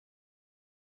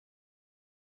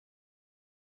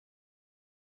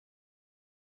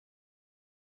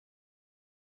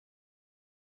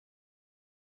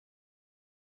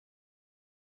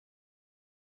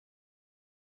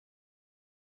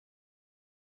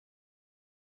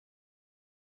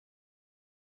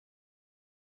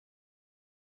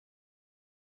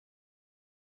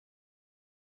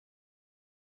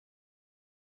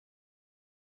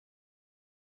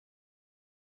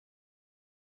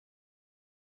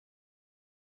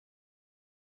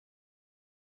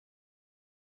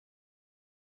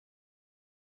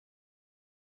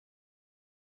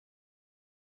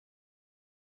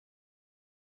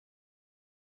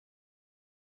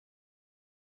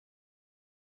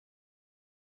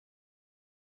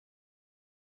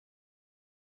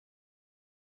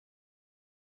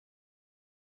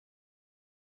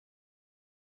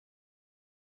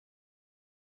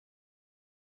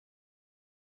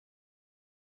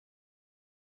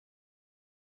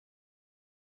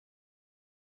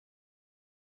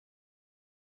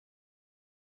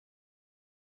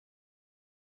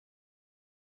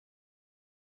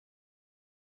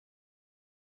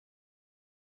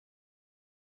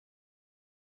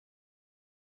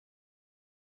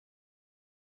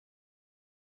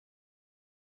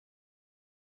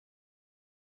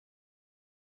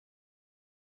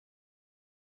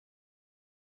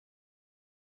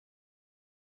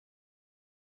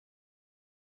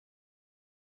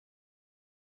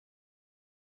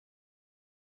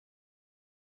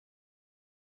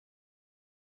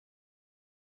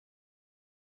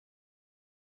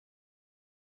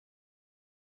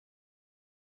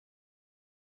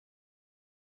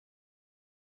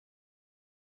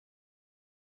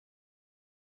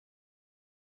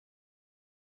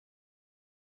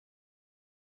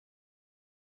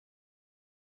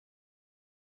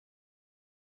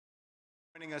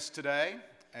Joining us today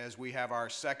as we have our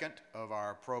second of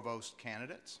our Provost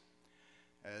candidates.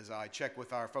 As I check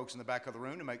with our folks in the back of the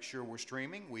room to make sure we're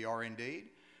streaming, we are indeed.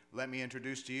 Let me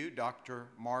introduce to you Dr.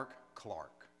 Mark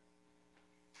Clarke.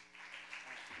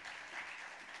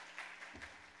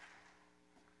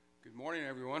 Good morning,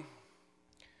 everyone,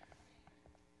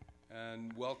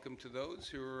 and welcome to those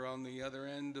who are on the other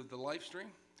end of the live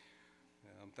stream.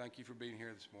 Thank you for being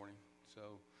here this morning.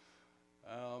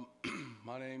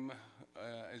 My name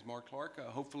is Mark Clarke.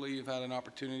 Hopefully you've had an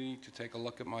opportunity to take a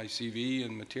look at my CV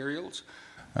and materials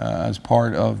as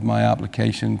part of my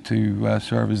application to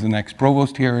serve as the next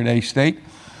provost here at A-State.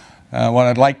 What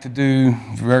I'd like to do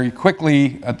very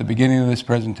quickly at the beginning of this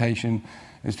presentation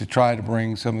is to try to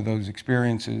bring some of those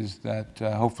experiences that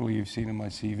hopefully you've seen in my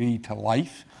CV to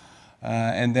life,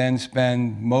 and then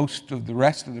spend most of the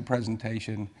rest of the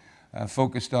presentation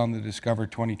focused on the Discover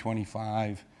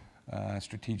 2025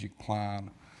 strategic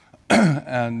plan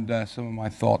and some of my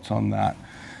thoughts on that.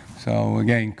 So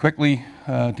again, quickly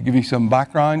to give you some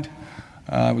background,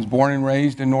 I was born and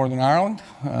raised in Northern Ireland.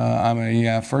 I'm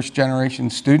a first-generation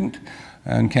student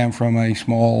and came from a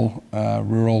small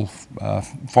rural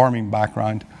farming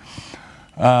background.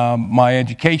 My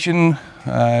education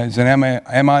is an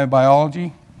MI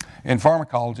Biology in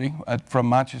pharmacology from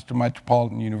Manchester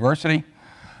Metropolitan University,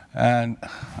 and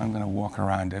I'm going to walk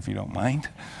around if you don't mind,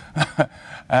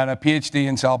 and a Ph.D.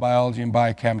 in cell biology and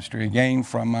biochemistry, again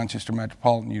from Manchester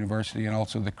Metropolitan University, and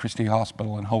also the Christie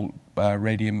Hospital and Holt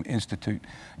Radium Institute.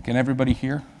 Can everybody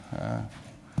hear?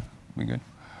 We good?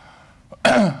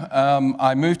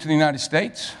 I moved to the United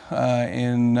States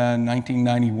in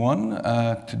 1991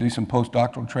 to do some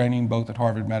postdoctoral training, both at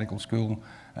Harvard Medical School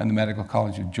and the Medical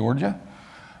College of Georgia.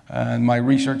 And my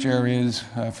research areas,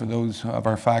 for those of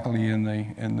our faculty in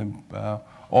the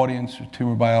audience, are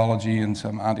tumor biology and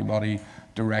some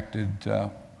antibody-directed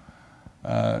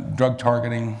drug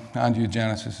targeting,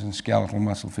 angiogenesis, and skeletal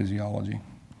muscle physiology.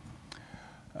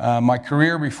 My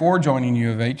career before joining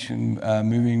U of H and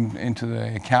moving into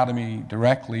the academy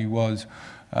directly was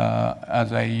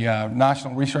as a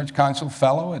National Research Council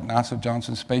Fellow at NASA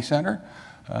Johnson Space Center,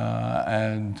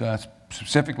 and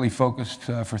specifically focused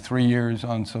for 3 years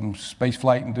on some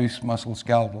spaceflight-induced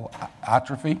musculoskeletal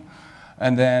atrophy,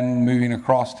 and then moving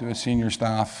across to a senior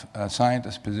staff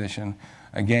scientist position,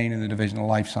 again in the Division of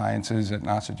Life Sciences at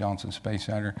NASA Johnson Space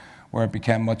Center, where it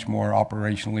became much more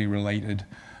operationally related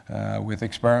with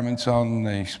experiments on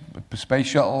the Space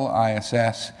Shuttle,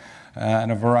 ISS,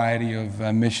 and a variety of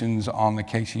missions on the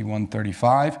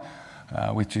KC-135,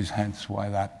 which is hence why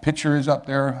that picture is up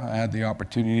there. I had the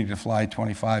opportunity to fly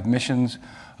 25 missions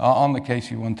on the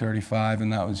KC-135,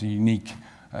 and that was a unique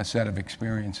set of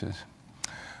experiences.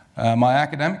 My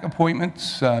academic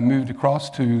appointments moved across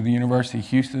to the University of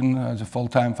Houston as a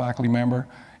full-time faculty member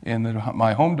in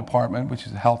my home department, which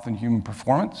is Health and Human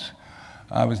Performance.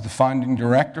 I was the founding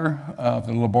director of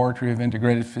the Laboratory of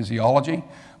Integrated Physiology,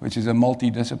 which is a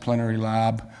multidisciplinary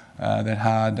lab that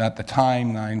had, at the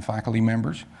time, 9 faculty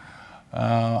members.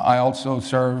 I also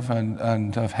serve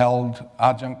and have held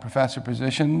adjunct professor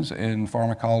positions in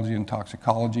pharmacology and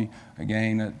toxicology,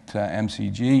 again at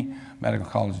MCG, Medical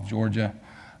College of Georgia,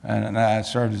 and I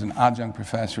served as an adjunct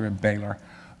professor at Baylor.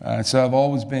 So I've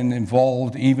always been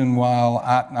involved, even while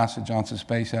at NASA Johnson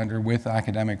Space Center, with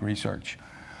academic research.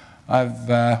 I've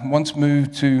once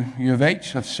moved to U of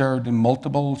H. I've served in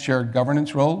multiple shared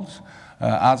governance roles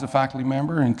as a faculty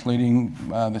member, including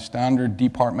the standard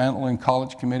departmental and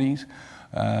college committees,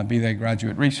 be they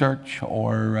graduate research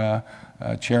or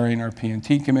chairing our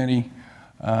P&T committee,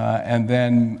 and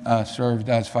then served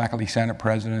as faculty senate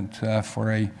president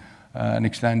for an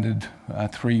extended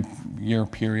 3-year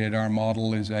period. Our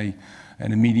model is an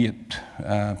immediate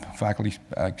faculty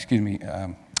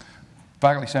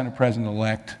senate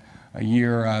president-elect, a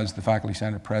year as the faculty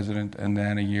senate president, and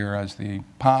then a year as the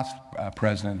past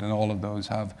president, and all of those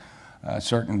have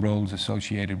certain roles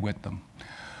associated with them.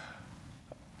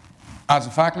 As a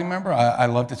faculty member, I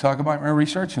love to talk about my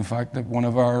research. In fact, at one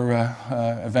of our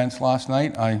events last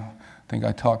night, I think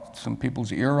I talked some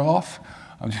people's ear off.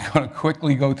 I'm just going to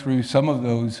quickly go through some of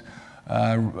those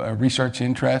research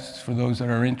interests for those that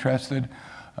are interested.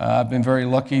 I've been very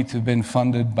lucky to have been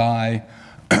funded by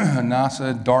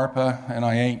NASA, DARPA,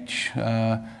 NIH,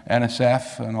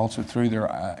 NSF, and also through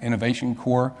their Innovation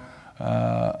Corps,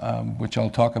 which I'll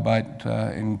talk about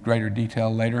in greater detail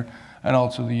later, and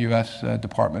also the U.S.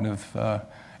 Department of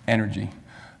Energy.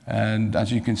 And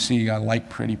as you can see, I like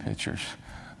pretty pictures.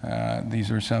 These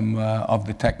are some of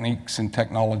the techniques and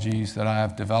technologies that I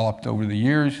have developed over the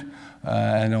years,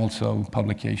 and also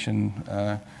publication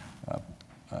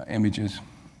images.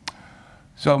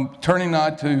 So turning now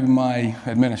to my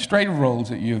administrative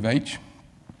roles at U of H,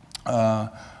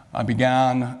 I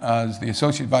began as the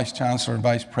Associate Vice Chancellor and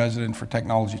Vice President for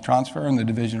Technology Transfer in the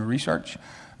Division of Research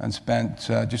and spent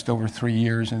just over 3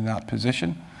 years in that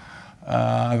position.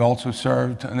 I've also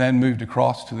served and then moved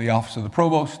across to the Office of the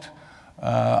Provost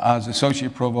as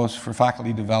Associate Provost for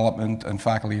Faculty Development and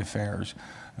Faculty Affairs.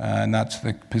 And that's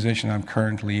the position I'm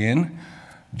currently in.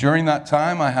 During that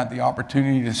time, I had the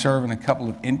opportunity to serve in a couple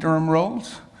of interim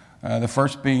roles. The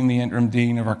first being the interim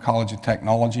dean of our College of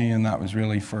Technology, and that was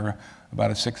really for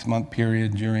about a 6-month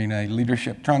period during a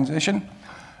leadership transition.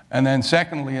 And then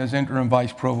secondly, as interim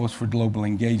vice provost for global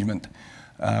engagement,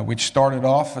 which started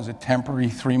off as a temporary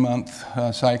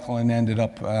 3-month cycle and ended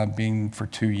up being for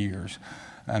 2 years.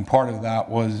 And part of that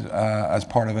was as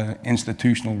part of an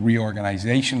institutional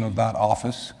reorganization of that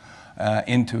office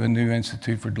into a new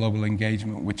Institute for Global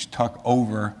Engagement, which took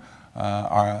over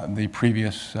the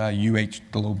previous UH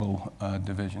Global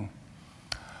division.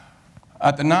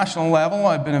 At the national level,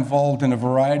 I've been involved in a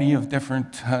variety of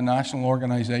different national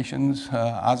organizations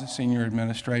as a senior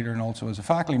administrator and also as a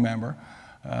faculty member.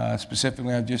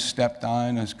 Specifically, I've just stepped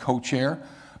down as co-chair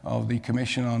of the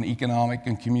Commission on Economic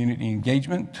and Community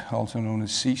Engagement, also known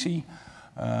as CECE,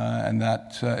 and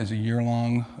that is a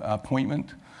year-long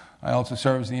appointment. I also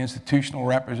serve as the institutional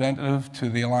representative to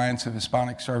the Alliance of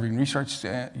Hispanic Serving Research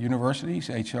Universities,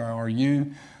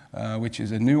 HRRU, which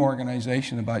is a new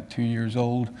organization about 2 years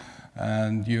old,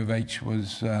 and U of H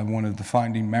was one of the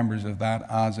founding members of that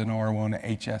as an R1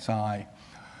 HSI.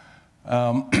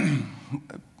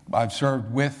 I've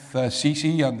served with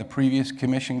CECE on the previous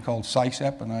commission called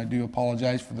CICEP, and I do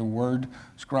apologize for the word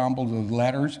scrambled of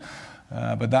letters,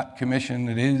 but that commission,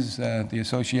 it is the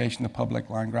Association of Public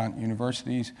Land-Grant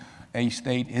Universities.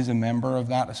 A-State is a member of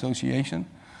that association,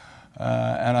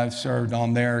 and I've served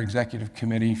on their executive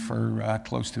committee for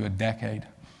close to a decade.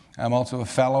 I'm also a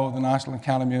fellow of the National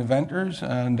Academy of Inventors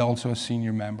and also a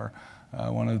senior member,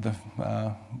 one of the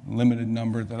limited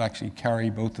number that actually carry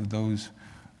both of those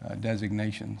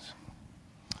designations.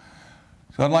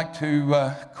 So I'd like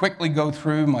to quickly go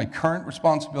through my current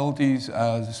responsibilities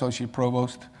as Associate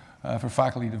Provost for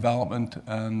Faculty Development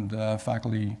and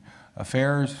Faculty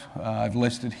Affairs. I've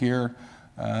listed here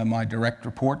my direct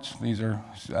reports. These are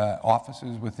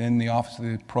offices within the Office of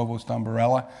the Provost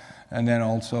umbrella, and then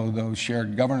also those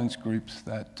shared governance groups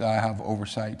that I have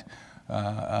oversight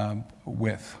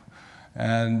with.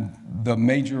 And the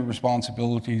major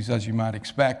responsibilities, as you might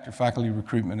expect, are faculty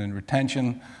recruitment and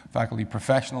retention, faculty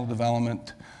professional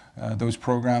development, those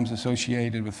programs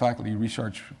associated with faculty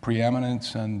research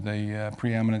preeminence and the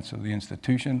preeminence of the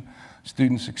institution,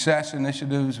 student success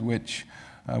initiatives, which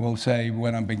I will say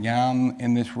when I began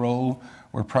in this role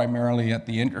were primarily at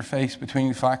the interface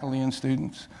between faculty and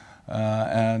students,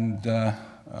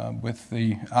 with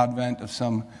the advent of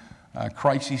some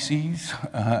crises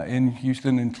in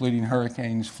Houston, including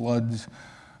hurricanes, floods,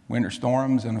 winter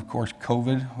storms, and of course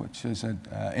COVID, which has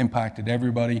impacted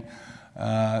everybody,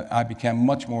 I became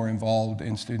much more involved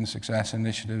in student success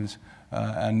initiatives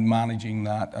and managing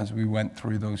that as we went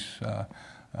through those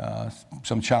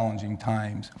some challenging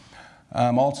times.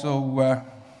 I'm also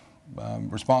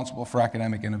responsible for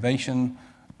academic innovation,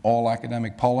 all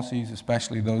academic policies,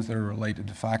 especially those that are related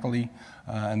to faculty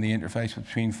and the interface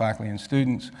between faculty and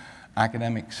students,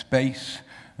 academic space,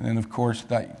 and then of course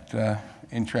that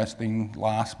interesting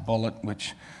last bullet,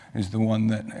 which is the one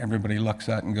that everybody looks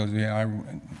at and goes, yeah,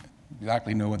 I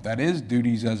exactly know what that is,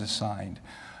 duties as assigned.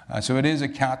 So it is a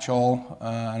catch-all,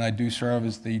 and I do serve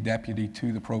as the deputy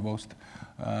to the provost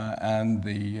and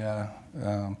the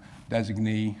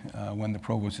designee when the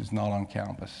provost is not on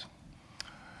campus.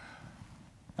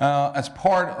 As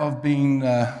part of being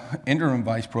interim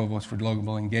vice provost for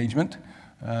global engagement,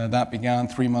 that began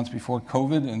 3 months before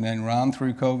COVID and then ran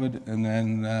through COVID and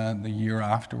then the year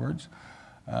afterwards.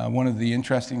 One of the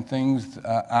interesting things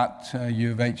at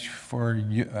U of H for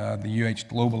the UH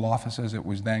Global Office, as it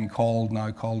was then called,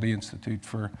 now called the Institute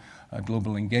for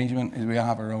Global Engagement, is we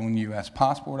have our own US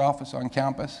passport office on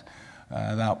campus.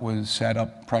 That was set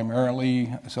up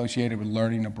primarily associated with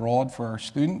learning abroad for our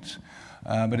students,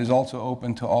 but is also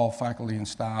open to all faculty and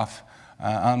staff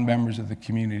and members of the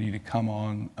community to come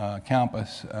on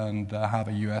campus and have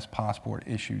a US passport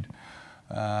issued.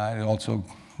 It also,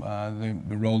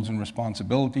 the roles and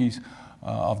responsibilities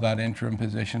of that interim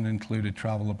position included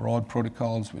travel abroad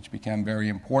protocols, which became very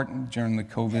important during the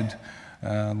COVID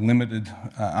limited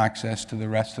access to the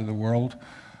rest of the world.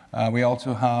 We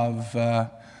also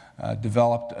have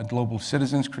developed a global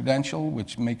citizens credential,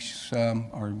 which makes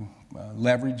or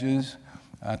leverages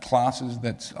classes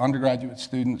that undergraduate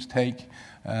students take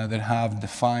that have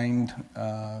defined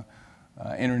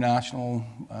international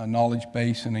knowledge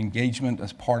base and engagement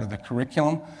as part of the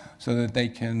curriculum so that they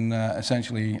can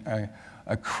essentially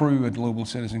accrue a global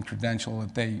citizen credential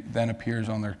that then appears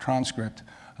on their transcript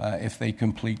if they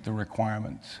complete the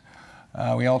requirements.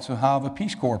 We also have a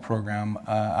Peace Corps program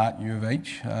at U of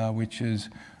H, which is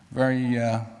very,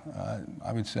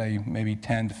 I would say, maybe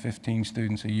 10 to 15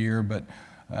 students a year, but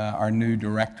our new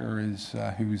director,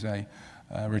 who's a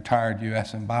retired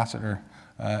U.S. ambassador,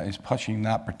 is pushing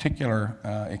that particular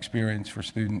experience for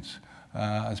students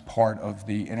as part of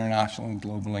the international and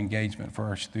global engagement for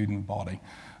our student body.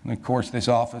 And of course, this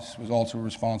office was also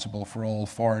responsible for all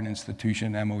foreign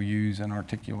institution MOUs and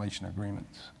articulation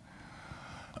agreements.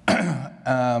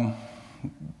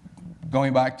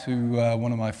 Going back to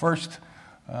one of my first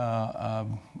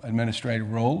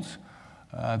administrative roles,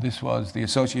 this was the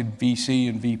Associate VC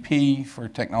and VP for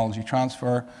Technology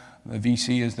Transfer. The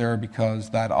VC is there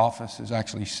because that office is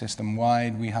actually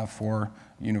system-wide. We have 4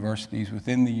 universities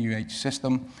within the UH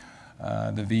system,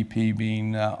 the VP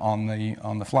being on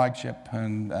the flagship,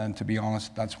 and to be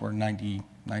honest, that's where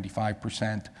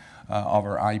 95% of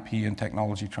our IP and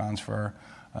technology transfer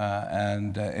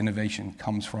and innovation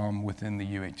comes from within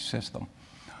the UH system.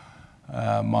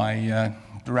 My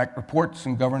direct reports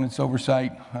and governance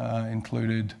oversight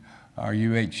included our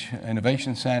UH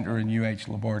Innovation Center and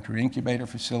UH Laboratory Incubator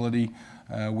Facility,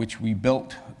 which we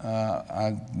built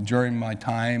during my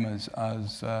time as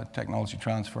technology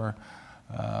transfer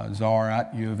czar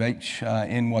at U of H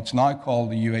in what's now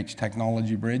called the UH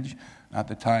Technology Bridge. At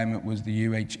the time, it was the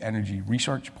UH Energy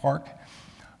Research Park.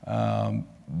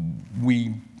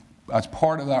 As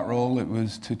part of that role, it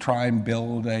was to try and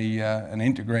build an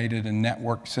integrated and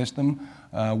networked system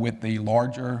with the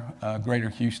larger Greater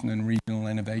Houston and regional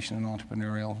innovation and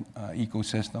entrepreneurial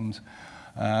ecosystems.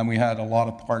 And we had a lot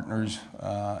of partners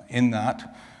in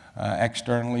that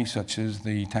externally, such as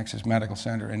the Texas Medical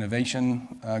Center Innovation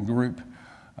Group,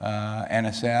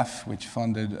 NSF, which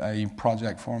funded a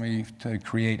project for me to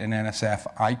create an NSF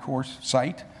I-course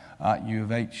site at U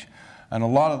of H. And a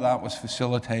lot of that was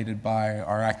facilitated by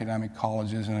our academic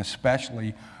colleges, and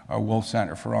especially our Wolf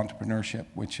Center for Entrepreneurship,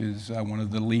 which is one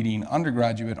of the leading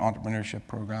undergraduate entrepreneurship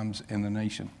programs in the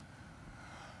nation.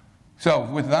 So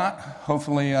with that,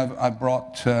 hopefully I've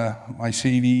brought my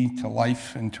CV to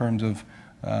life in terms of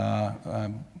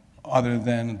other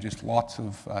than just lots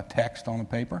of text on a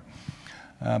paper.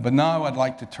 But now I'd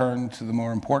like to turn to the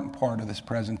more important part of this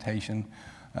presentation,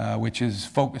 which is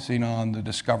focusing on the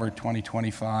Discover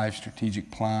 2025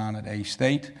 strategic plan at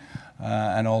A-State,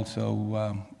 and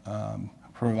also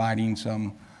providing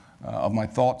some of my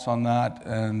thoughts on that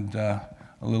and a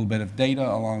little bit of data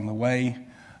along the way,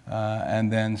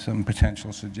 and then some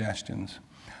potential suggestions.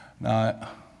 Now,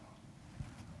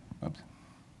 oops,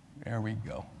 there we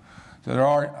go. So there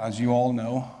are, as you all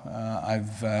know,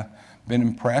 I've been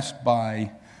impressed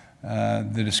by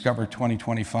the Discover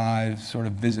 2025 sort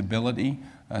of visibility,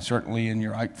 certainly in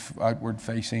your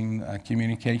outward-facing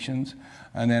communications,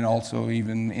 and then also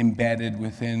even embedded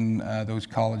within those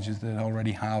colleges that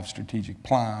already have strategic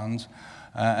plans,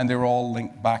 and they're all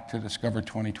linked back to Discover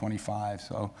 2025.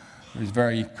 So there's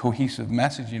very cohesive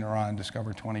messaging around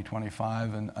Discover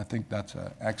 2025, and I think that's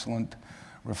an excellent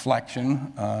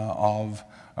reflection of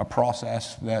a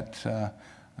process that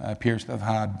appears to have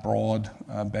had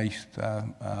broad-based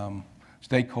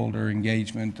stakeholder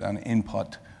engagement and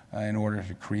input in order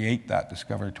to create that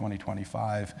Discover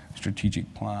 2025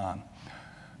 strategic plan.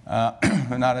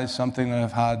 And that is something that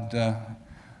I've had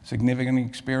significant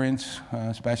experience,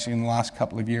 especially in the last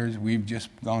couple of years. We've just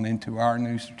gone into our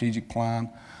new strategic plan,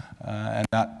 and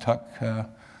that took,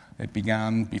 it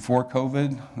began before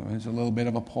COVID. There was a little bit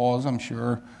of a pause, I'm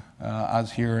sure,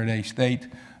 as here at A-State,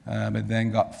 but then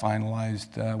got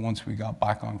finalized once we got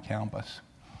back on campus.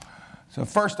 So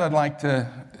first I'd like to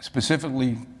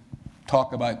specifically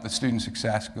talk about the student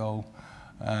success goal,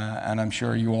 and I'm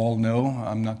sure you all know,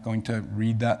 I'm not going to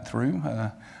read that through,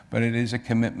 but it is a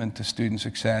commitment to student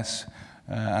success,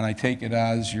 and I take it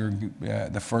as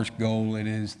the first goal. It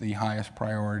is the highest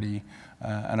priority,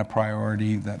 and a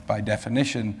priority that by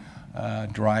definition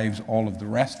drives all of the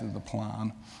rest of the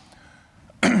plan.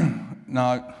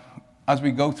 Now, as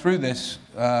we go through this,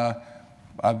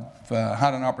 I've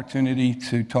had an opportunity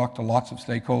to talk to lots of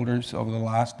stakeholders over the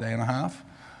last day and a half.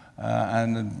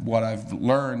 And what I've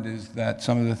learned is that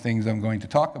some of the things I'm going to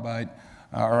talk about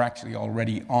are actually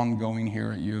already ongoing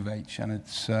here at U of H. And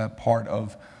it's part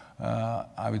of,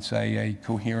 I would say, a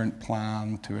coherent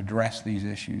plan to address these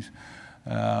issues.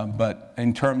 But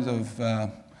in terms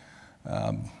of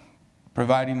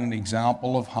providing an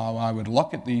example of how I would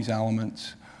look at these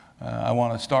elements, I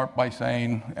want to start by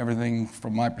saying everything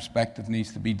from my perspective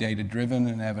needs to be data-driven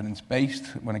and evidence-based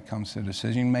when it comes to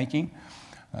decision-making.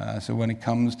 So when it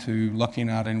comes to looking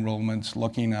at enrollments,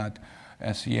 looking at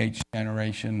SCH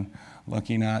generation,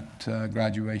 looking at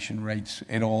graduation rates,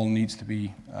 it all needs to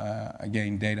be,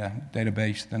 again,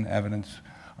 data-based and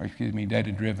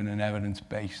data-driven and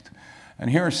evidence-based. And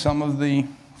here are some of the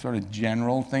sort of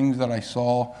general things that I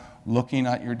saw looking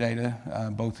at your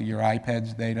data, both of your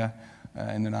IPEDS data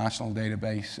in the national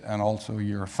database and also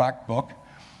your fact book.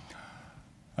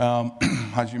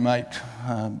 As you might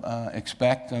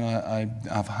expect, and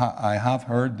I have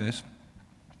heard this,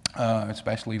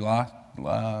 especially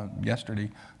yesterday,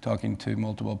 talking to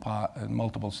multiple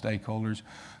stakeholders,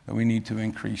 that we need to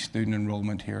increase student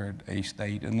enrollment here at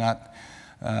A-State, and that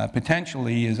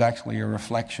potentially is actually a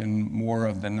reflection more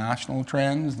of the national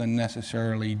trends than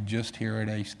necessarily just here at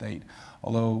A-State.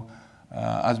 Although,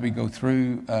 as we go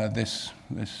through this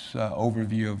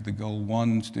overview of the Goal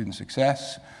 1, student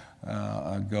success,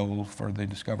 a goal for the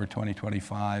Discover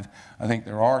 2025, I think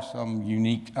there are some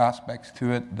unique aspects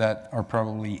to it that are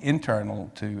probably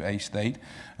internal to A-State.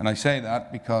 And I say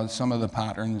that because some of the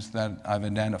patterns that I've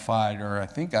identified, or I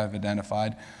think I've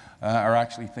identified, are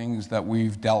actually things that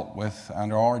we've dealt with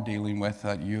and are dealing with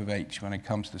at U of H when it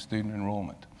comes to student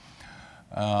enrollment.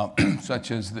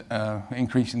 Such as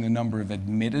increasing the number of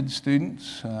admitted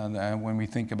students. When we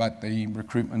think about the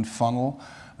recruitment funnel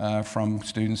from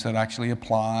students that actually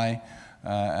apply,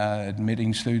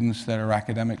 admitting students that are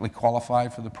academically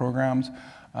qualified for the programs,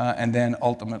 and then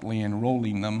ultimately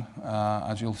enrolling them.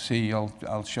 As you'll see,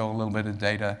 I'll show a little bit of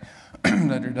data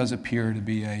that there does appear to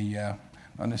be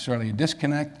not necessarily a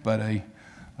disconnect, but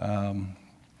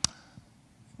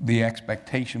the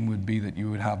expectation would be that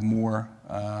you would have more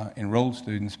enrolled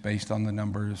students based on the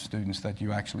number of students that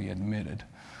you actually admitted.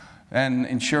 And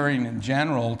ensuring, in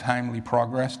general, timely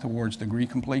progress towards degree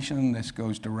completion. This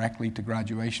goes directly to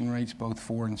graduation rates, both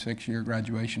 4- and 6-year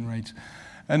graduation rates,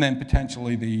 and then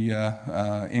potentially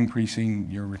the increasing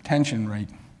your retention rate.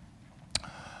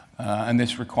 And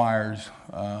this requires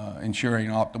ensuring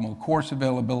optimal course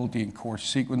availability and course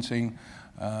sequencing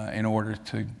in order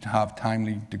to have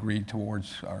timely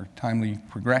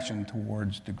progression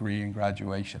towards degree and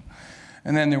graduation.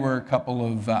 And then there were a couple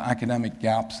of academic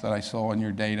gaps that I saw in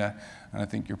your data, and I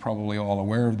think you're probably all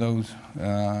aware of those.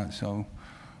 So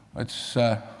let's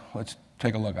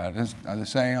take a look at it. As I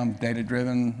say, I'm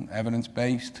data-driven,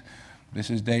 evidence-based.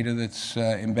 This is data that's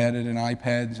embedded in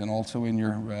IPEDS and also in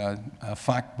your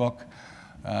fact book.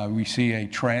 We see a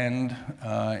trend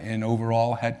in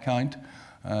overall headcount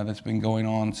that's been going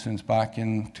on since back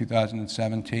in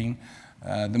 2017.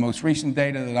 The most recent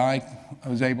data that I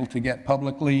was able to get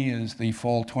publicly is the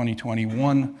fall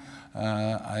 2021.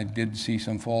 I did see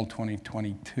some fall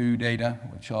 2022 data,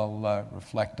 which I'll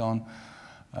reflect on.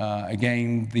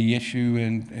 Again, the issue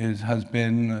has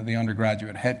been the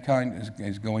undergraduate headcount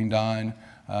is going down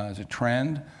as a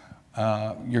trend.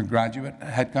 Your graduate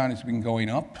headcount has been going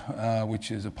up, which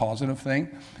is a positive thing.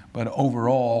 But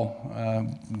overall,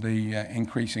 the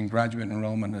increasing graduate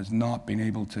enrollment has not been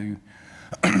able to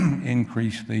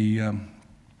increase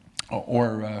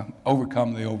or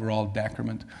overcome the overall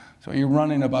decrement. So you're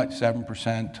running about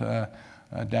 7%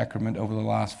 decrement over the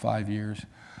last 5 years.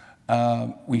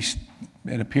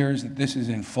 It appears that this is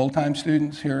in full-time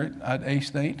students here at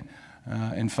A-State.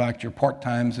 In fact, your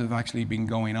part-times have actually been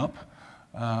going up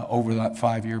over that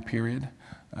 5-year period.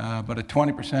 But a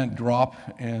 20% drop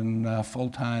in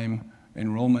full-time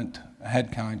enrollment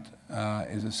headcount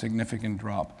is a significant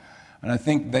drop. And I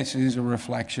think this is a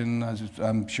reflection, as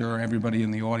I'm sure everybody in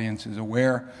the audience is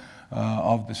aware,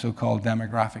 of the so-called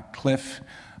demographic cliff.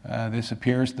 This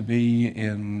appears to be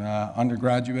in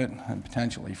undergraduate and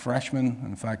potentially freshmen.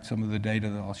 In fact, some of the data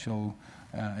that I'll show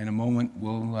in a moment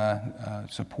will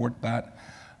support that.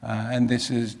 And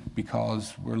this is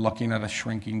because we're looking at a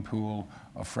shrinking pool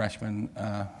of freshmen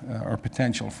or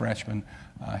potential freshmen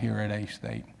here at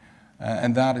A-State.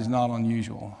 And that is not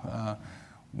unusual.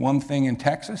 One thing in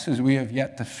Texas is we have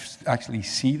yet to actually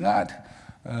see that.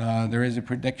 There is a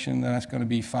prediction that it's going to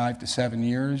be 5 to 7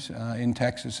 years in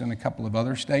Texas and a couple of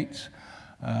other states.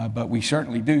 But we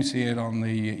certainly do see it on the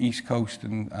East Coast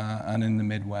and in the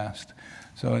Midwest.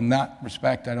 So in that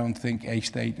respect, I don't think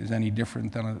A-State is any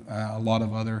different than a lot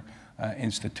of other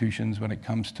institutions when it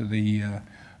comes to their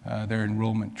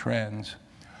enrollment trends.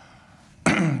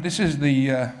 This is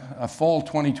the fall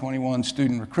 2021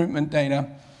 student recruitment data.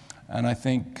 And I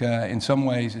think in some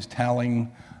ways is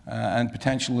telling and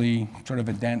potentially sort of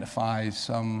identifies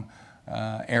some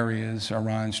areas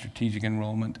around strategic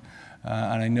enrollment.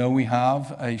 And I know we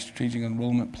have a strategic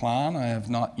enrollment plan. I have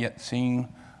not yet seen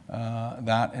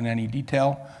that in any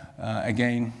detail.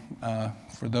 Again,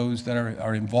 for those that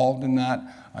are involved in that,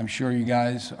 I'm sure you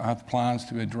guys have plans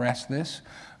to address this.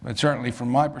 But certainly from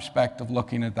my perspective,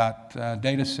 looking at that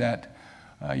data set,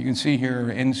 you can see here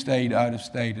in-state,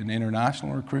 out-of-state, and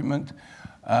international recruitment.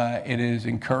 It is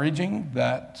encouraging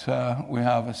that we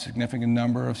have a significant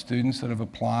number of students that have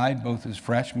applied, both as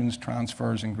freshmen,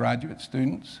 transfers, and graduate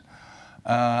students.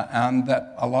 And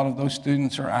that a lot of those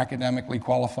students are academically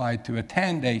qualified to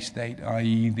attend A-State,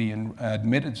 i.e. the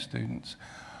admitted students.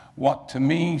 What to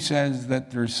me says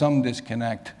that there's some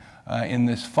disconnect in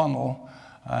this funnel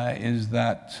is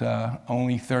that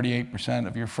only 38%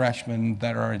 of your freshmen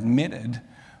that are admitted,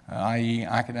 i.e.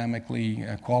 academically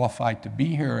qualified to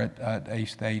be here at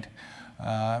A-State,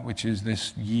 which is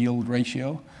this yield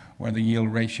ratio, where the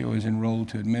yield ratio is enrolled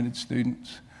to admitted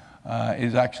students,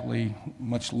 is actually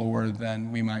much lower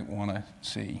than we might want to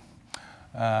see.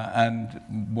 And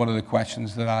one of the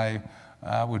questions that I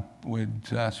would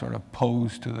sort of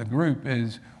pose to the group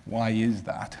is, why is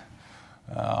that?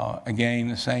 Again,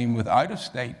 the same with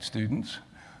out-of-state students.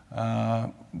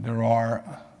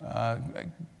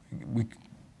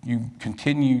 You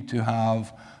continue to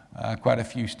have quite a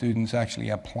few students actually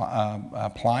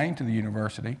applying to the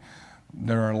university.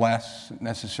 There are less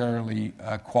necessarily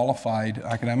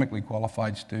academically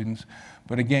qualified students.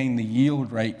 But again, the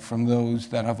yield rate from those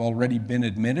that have already been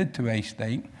admitted to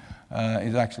A-State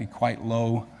is actually quite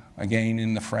low, again,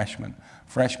 in the freshmen.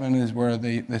 Freshmen is where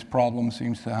this problem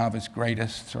seems to have its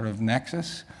greatest sort of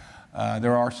nexus.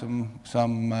 There are some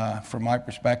from my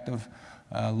perspective,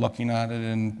 looking at it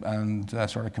and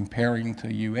sort of comparing to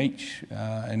UH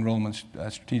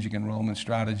strategic enrollment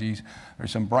strategies,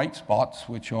 there's some bright spots,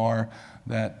 which are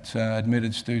that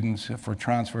admitted students for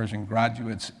transfers and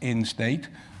graduates in-state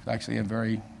is actually a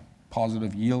very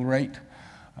positive yield rate.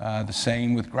 The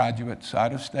same with graduates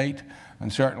out of state,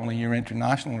 and certainly your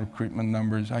international recruitment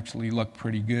numbers actually look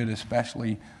pretty good,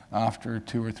 especially after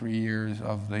 2 or 3 years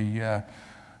of the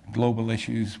global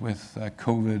issues with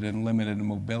COVID and limited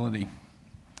mobility.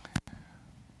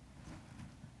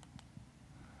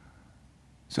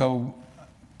 So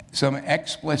some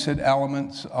explicit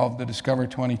elements of the Discover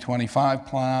 2025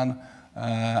 plan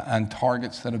and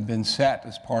targets that have been set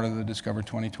as part of the Discover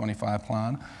 2025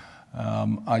 plan.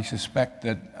 I suspect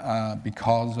that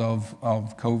because of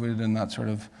COVID and that sort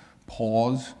of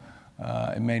pause,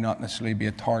 it may not necessarily be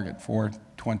a target for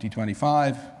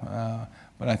 2025,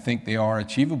 but I think they are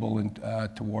achievable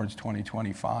towards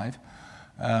 2025.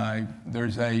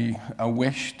 There's a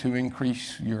wish to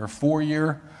increase your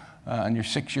 4-year and your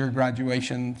 6-year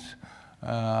graduations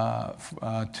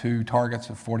to targets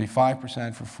of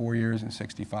 45% for 4 years and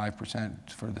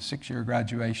 65% for the 6-year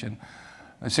graduation.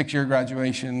 The 6-year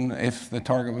graduation, if the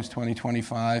target was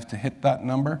 2025 to hit that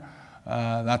number,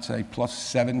 that's a plus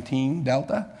 17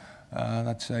 delta.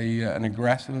 That's an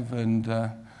aggressive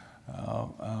and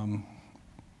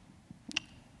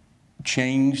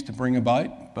change to bring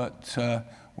about, but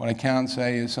what I can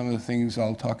say is some of the things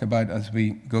I'll talk about as we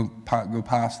go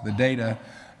past the data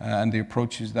and the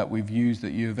approaches that we've used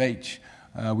at U of H.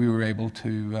 We were able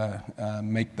to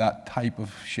make that type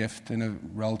of shift in a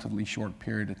relatively short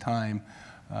period of time.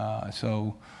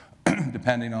 So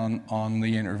depending on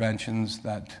the interventions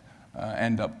that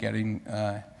end up getting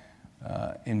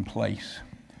in place.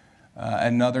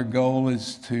 Another goal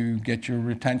is to get your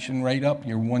retention rate up,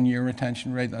 your 1-year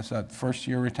retention rate. That's that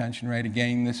first-year retention rate.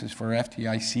 Again, this is for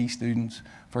FTIC students,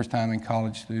 first-time in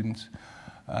college students.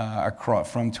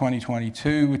 From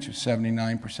 2022, which was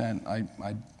 79%,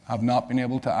 I have not been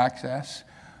able to access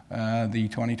the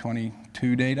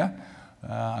 2022 data.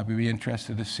 I would be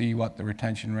interested to see what the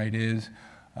retention rate is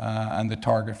and the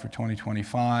target for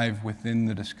 2025 within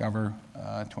the Discover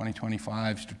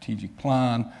 2025 strategic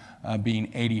plan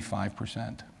being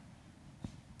 85%.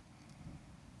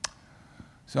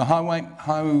 So how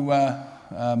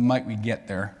might we get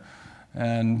there?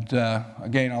 And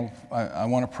again, I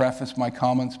want to preface my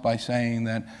comments by saying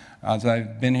that as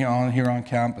I've been here on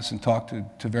campus and talked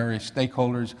to various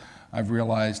stakeholders, I've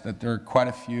realized that there are quite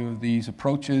a few of these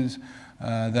approaches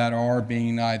that are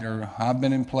being either have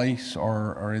been in place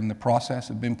or are in the process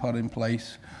of being put in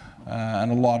place.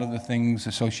 And a lot of the things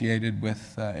associated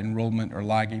with enrollment are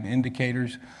lagging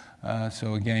indicators.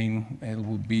 So again, it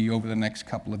will be over the next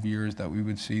couple of years that we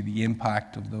would see the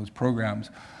impact of those programs.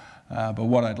 But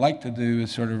what I'd like to do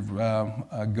is sort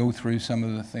of go through some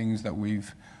of the things that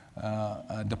we've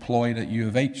deployed at U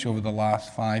of H over the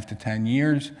last 5 to 10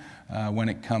 years when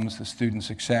it comes to student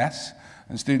success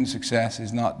And student success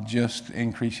is not just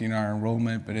increasing our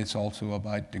enrollment, but it's also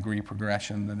about degree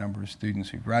progression, the number of students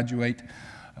who graduate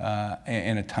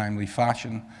in a timely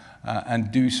fashion,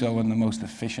 and do so in the most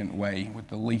efficient way with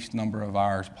the least number of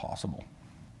hours possible,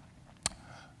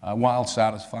 while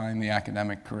satisfying the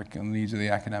academic curriculum, needs of the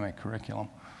academic curriculum.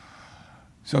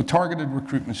 So targeted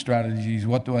recruitment strategies,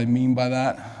 what do I mean by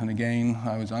that? And again,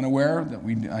 I was unaware that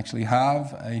we actually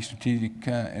have a strategic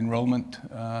enrollment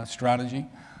strategy.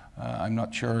 I'm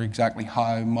not sure exactly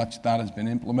how much that has been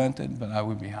implemented, but I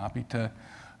would be happy to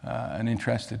and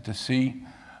interested to see.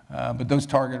 But those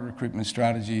targeted recruitment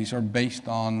strategies are based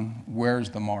on where's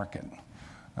the market.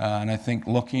 And I think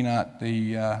looking at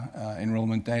the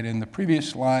enrollment data in the previous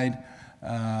slide,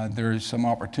 there's some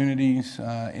opportunities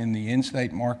in the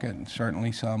in-state market, and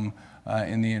certainly some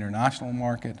in the international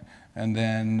market, and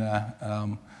then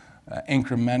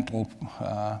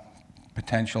incremental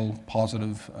potential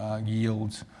positive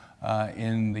yields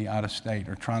in the out-of-state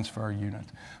or transfer unit.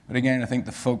 But again, I think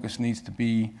the focus needs to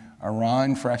be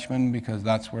around freshmen because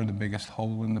that's where the biggest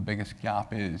hole and the biggest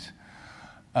gap is.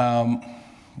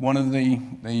 One of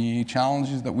the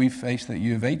challenges that we've faced at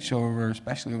U of H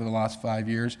especially over the last 5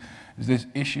 years, is this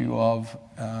issue of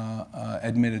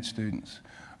admitted students.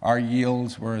 Our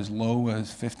yields were as low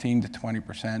as 15 to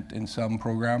 20% in some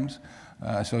programs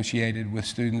associated with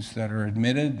students that are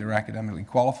admitted, they're academically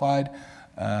qualified.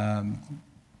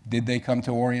 Did they come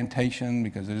to orientation?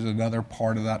 Because there's another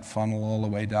part of that funnel all the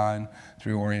way down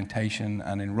through orientation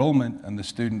and enrollment, and the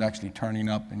student actually turning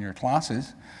up in your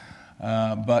classes.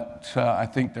 But I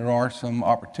think there are some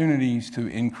opportunities to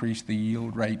increase the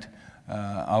yield rate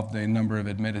of the number of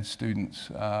admitted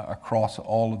students across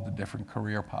all of the different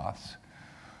career paths.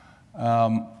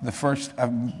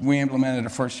 We implemented a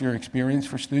first-year experience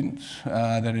for students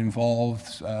that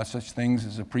involves such things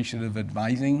as appreciative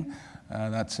advising.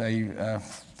 That's a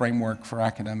framework for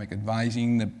academic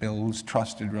advising that builds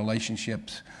trusted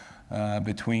relationships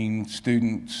between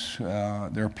students,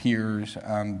 their peers,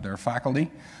 and their faculty.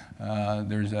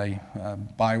 There's a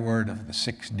byword of the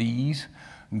 6 Ds: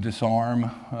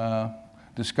 disarm,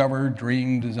 discover,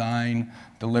 dream, design,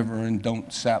 deliver, and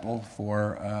don't settle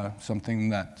for something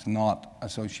that's not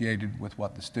associated with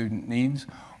what the student needs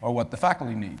or what the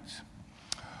faculty needs.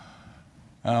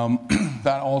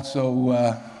 That also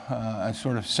is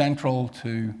sort of central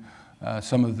to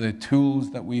some of the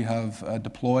tools that we have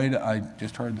deployed. I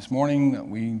just heard this morning that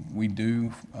we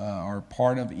are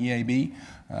part of EAB.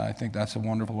 I think that's a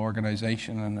wonderful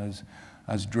organization and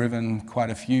has driven quite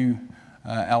a few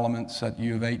elements at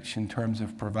U of H in terms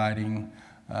of providing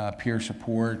peer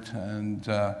support and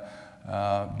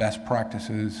best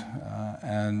practices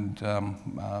and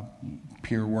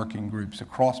peer working groups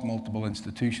across multiple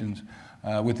institutions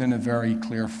within a very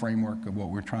clear framework of what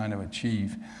we're trying to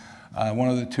achieve. One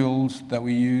of the tools that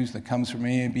we use that comes from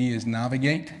EAB is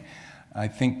Navigate. I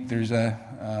think there's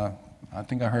I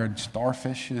think I heard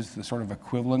Starfish is the sort of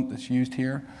equivalent that's used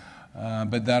here,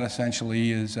 but that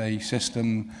essentially is a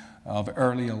system of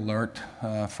early alert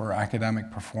for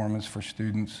academic performance for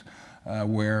students,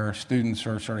 where students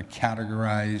are sort of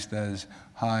categorized as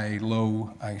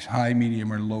high,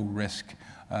 medium, or low risk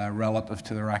relative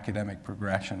to their academic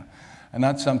progression. And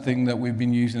that's something that we've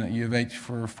been using at U of H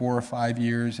for 4 or 5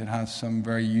 years. It has some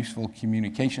very useful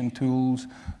communication tools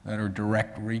that are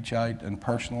direct reach out and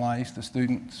personalized to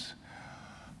students.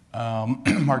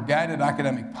 Our guided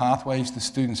academic pathways to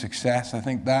student success, I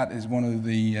think that is one of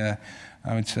the,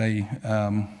 I would say,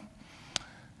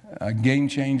 game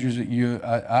changers at U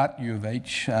of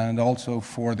H and also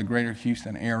for the greater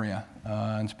Houston area,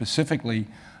 and specifically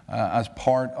as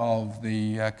part of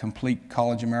the Complete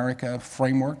College America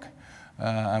framework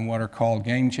and what are called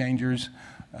game changers.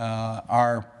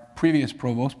 Our previous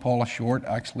provost, Paula Short,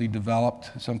 actually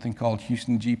developed something called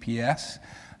Houston GPS.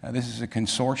 This is a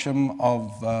consortium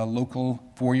of local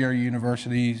 4-year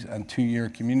universities and 2-year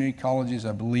community colleges.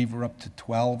 I believe we're up to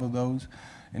 12 of those,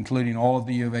 including all of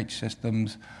the U of H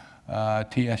systems,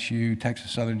 TSU, Texas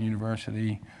Southern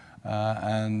University,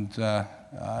 and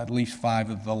at least 5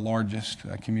 of the largest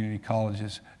community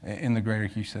colleges in the greater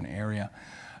Houston area.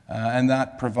 And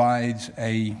that provides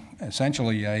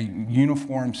essentially a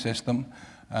uniform system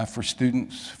for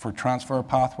students, for transfer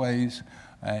pathways,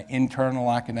 internal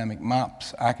academic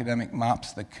maps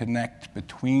that connect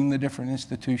between the different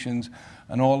institutions,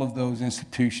 and all of those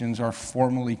institutions are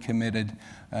formally committed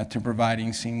to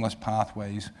providing seamless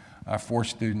pathways for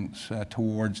students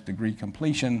towards degree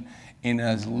completion in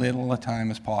as little a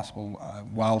time as possible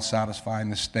while satisfying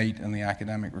the state and the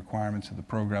academic requirements of the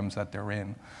programs that they're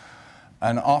in.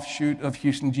 An offshoot of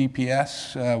Houston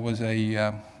GPS was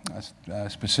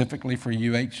specifically for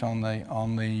UH on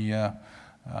the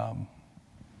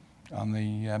on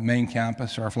the main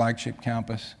campus, our flagship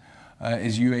campus,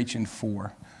 is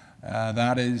UH&4.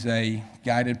 That is a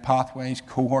guided pathways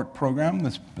cohort program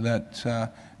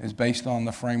that is based on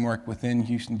the framework within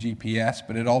Houston GPS,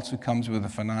 but it also comes with a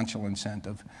financial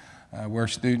incentive where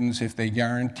students, if they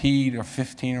guaranteed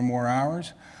 15 or more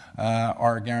hours,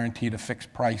 are guaranteed a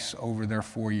fixed price over their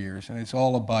 4 years. And it's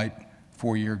all about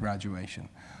 4-year graduation.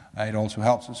 It also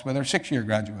helps us with our 6-year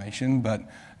graduation, but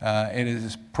it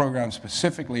is a program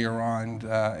specifically around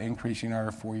increasing our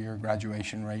 4-year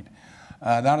graduation rate.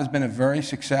 That has been a very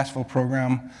successful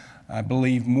program. I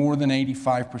believe more than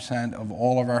 85% of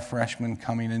all of our freshmen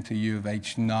coming into U of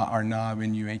H are now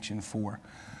in UH&4.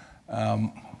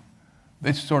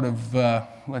 This sort of,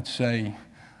 let's say,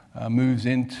 moves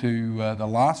into the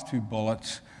last two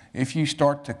bullets. If you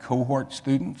start to cohort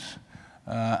students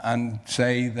and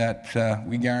say that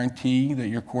we guarantee that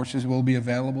your courses will be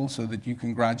available so that you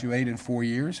can graduate in 4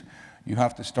 years, you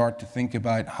have to start to think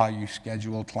about how you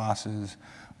schedule classes,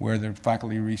 where the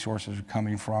faculty resources are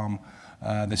coming from,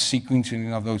 the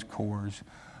sequencing of those cores.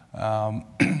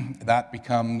 That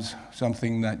becomes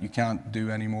something that you can't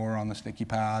do anymore on the sticky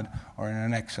pad or in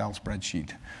an Excel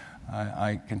spreadsheet.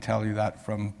 I can tell you that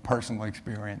from personal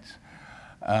experience.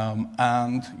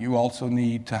 And you also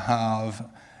need to have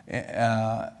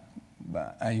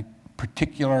a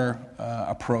particular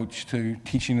approach to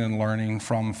teaching and learning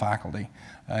from faculty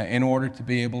in order to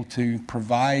be able to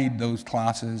provide those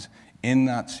classes in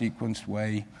that sequenced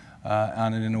way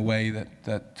and in a way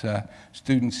that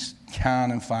students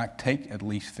can, in fact, take at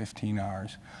least 15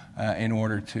 hours in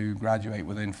order to graduate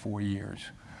within 4 years.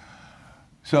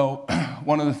 So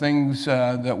one of the things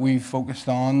that we've focused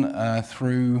on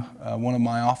through one of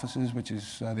my offices, which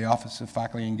is the Office of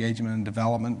Faculty Engagement and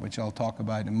Development, which I'll talk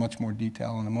about in much more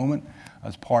detail in a moment,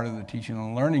 as part of the teaching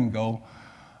and learning goal,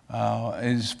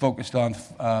 is focused on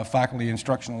faculty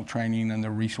instructional training and the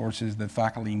resources that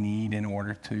faculty need in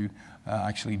order to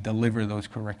actually deliver those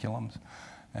curriculums.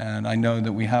 And I know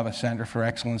that we have a Center for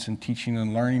Excellence in Teaching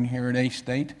and Learning here at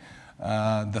A-State.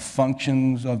 The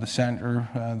functions of the center,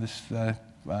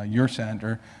 your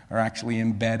center, are actually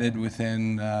embedded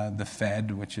within the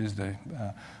FED, which is the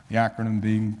acronym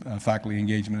being Faculty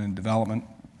Engagement and Development,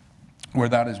 where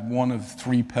that is one of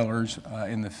 3 pillars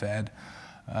in the FED.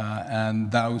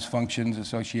 And those functions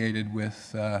associated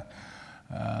with,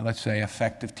 let's say,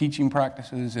 effective teaching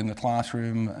practices in the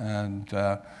classroom and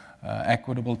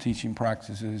equitable teaching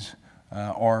practices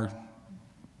are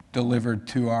delivered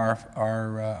to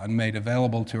and made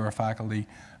available to our faculty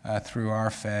through our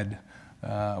FED,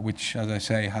 which, as I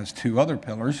say, has 2 other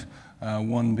pillars,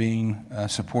 one being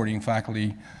supporting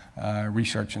faculty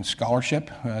research and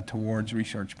scholarship towards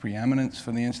research preeminence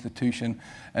for the institution,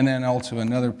 and then also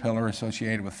another pillar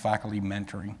associated with faculty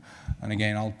mentoring. And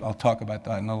again, I'll talk about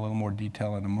that in a little more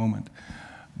detail in a moment.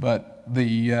 But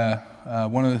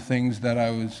one of the things that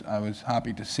I was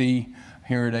happy to see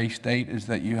here at A-State is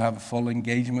that you have a full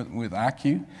engagement with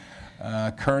ACU.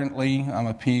 Currently, I'm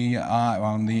a PI,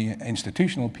 I'm the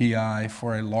institutional PI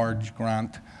for a large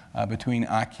grant between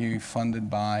ACU funded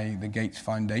by the Gates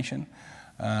Foundation.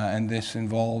 And this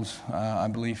involves, I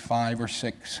believe, 5 or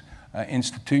 6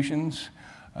 institutions.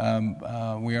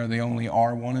 We are the only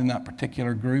R1 in that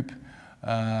particular group,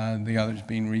 the others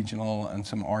being regional and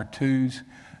some R2s.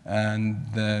 And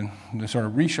the sort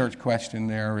of research question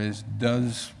there is,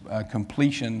 does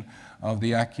completion of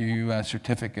the ACU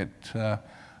certificate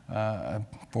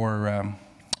for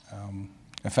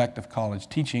effective college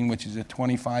teaching, which is a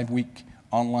 25-week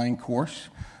online course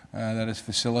that is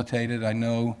facilitated.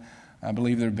 I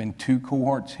believe there have been 2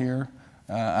 cohorts here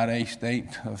at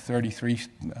A-State of 33.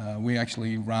 We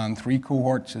actually ran 3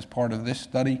 cohorts as part of this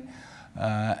study,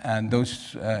 and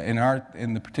those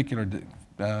in the particular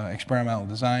experimental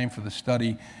design for the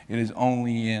study, it is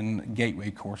only in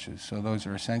gateway courses. So those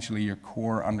are essentially your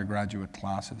core undergraduate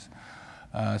classes.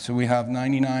 So we have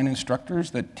 99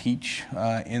 instructors that teach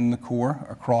in the core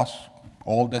across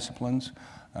all disciplines.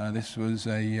 This was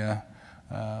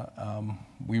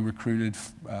we recruited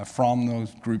from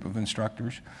those group of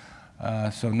instructors.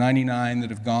 So 99 that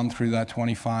have gone through that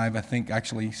 25, I think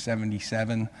actually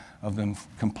 77 of them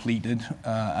completed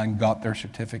and got their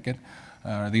certificate.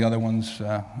 The other ones,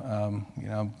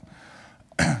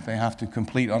 they have to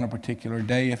complete on a particular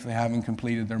day. If they haven't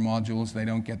completed their modules, they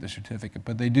don't get the certificate.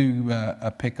 But they do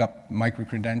pick up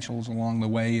micro-credentials along the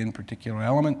way in particular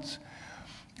elements.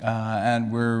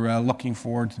 And we're looking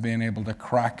forward to being able to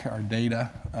crack our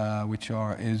data, which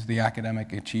is the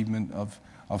academic achievement of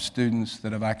students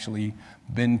that have actually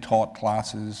been taught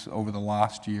classes over the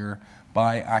last year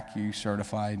by ACU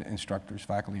certified instructors,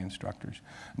 faculty instructors.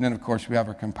 And then of course we have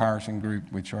our comparison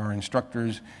group, which are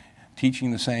instructors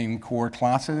teaching the same core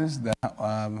classes. That,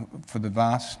 for the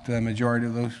vast majority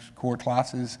of those core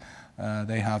classes,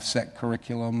 they have set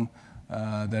curriculum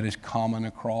that is common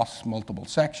across multiple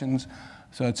sections.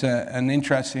 So it's an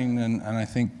interesting and I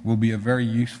think will be a very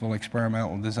useful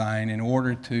experimental design in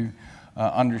order to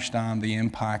understand the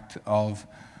impact of,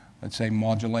 let's say,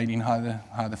 modulating how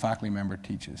the faculty member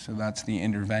teaches. So that's the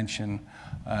intervention,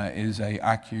 is a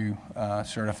ACU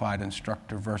certified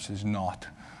instructor versus not.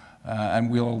 And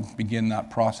we'll begin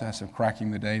that process of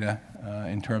cracking the data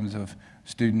in terms of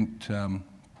student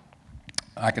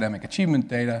academic achievement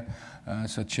data,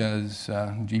 such as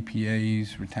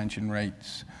GPAs, retention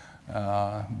rates,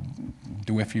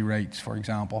 DWIFI rates, for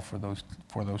example, for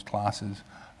those classes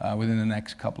within the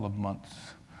next couple of months.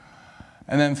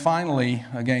 And then finally,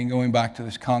 again, going back to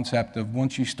this concept of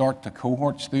once you start to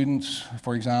cohort students,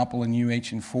 for example, in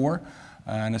UH and 4,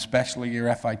 and especially your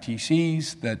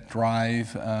FITCs that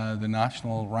drive the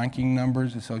national ranking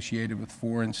numbers associated with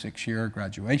 4- and 6-year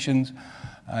graduations,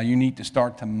 you need to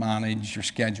start to manage your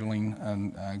scheduling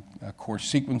and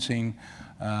course sequencing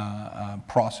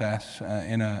process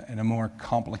in a more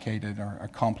complicated or a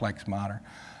complex manner.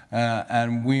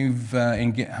 And we've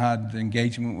had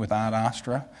engagement with Ad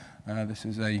Astra. This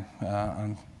is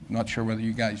I'm not sure whether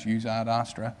you guys use Ad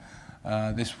Astra.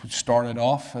 This started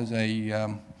off as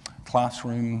a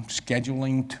classroom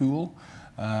scheduling tool,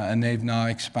 and they've now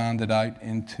expanded out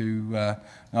into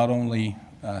not only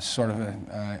sort of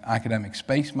academic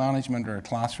space management or a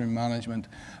classroom management,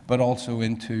 but also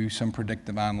into some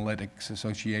predictive analytics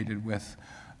associated with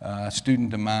student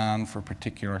demand for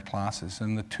particular classes.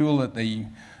 And the tool that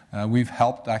we've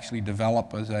helped actually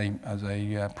develop as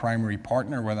a primary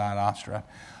partner with Ad Astra,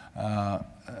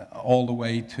 all the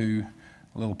way to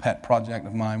a little pet project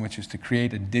of mine, which is to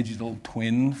create a digital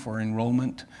twin for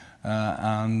enrollment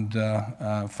and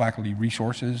faculty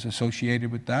resources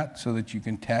associated with that, so that you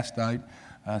can test out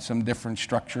some different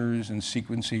structures and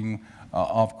sequencing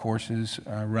of courses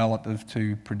relative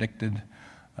to predicted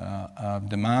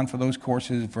demand for those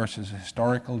courses versus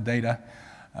historical data,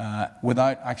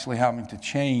 without actually having to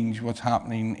change what's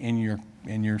happening in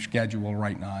your schedule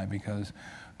right now. Because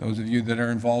those of you that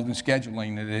are involved in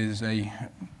scheduling, it is a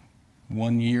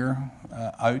 1 year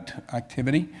out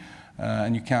activity,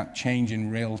 and you can't change in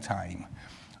real time.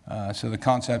 So the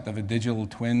concept of a digital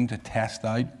twin to test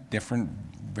out different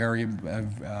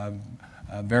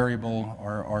variable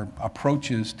or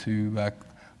approaches to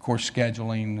course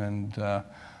scheduling and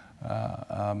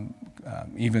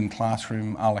even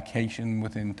classroom allocation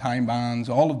within time bands,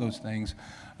 all of those things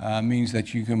means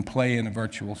that you can play in a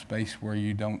virtual space where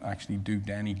you don't actually do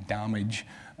any damage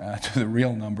to the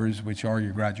real numbers, which are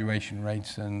your graduation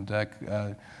rates and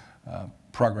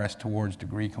progress towards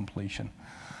degree completion.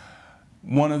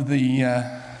 One of the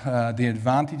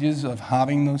advantages of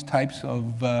having those types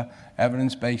of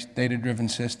evidence-based, data-driven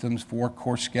systems for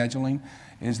course scheduling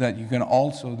is that you can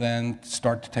also then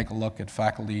start to take a look at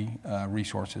faculty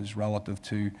resources relative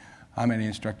to how many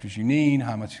instructors you need,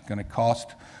 how much it's going to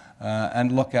cost,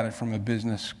 and look at it from a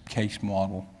business case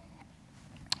model.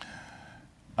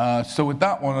 So with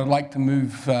that one, I'd like to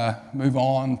move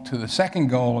on to the second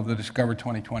goal of the Discover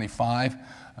 2025,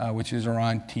 which is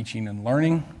around teaching and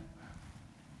learning.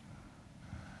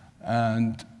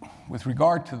 And with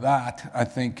regard to that, I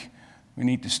think we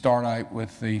need to start out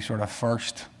with the sort of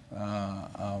first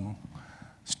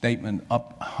statement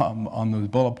up on those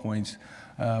bullet points,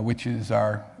 which is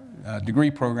our degree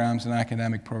programs and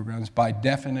academic programs, by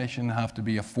definition, have to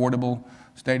be affordable,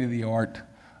 state-of-the-art,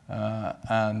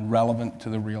 and relevant to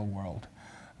the real world.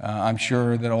 I'm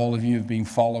sure that all of you have been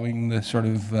following the sort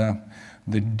of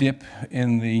the dip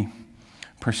in the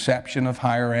perception of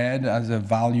higher ed as a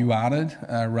value added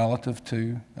relative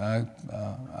to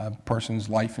a person's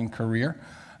life and career.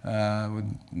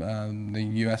 The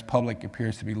US public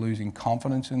appears to be losing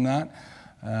confidence in that,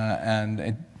 and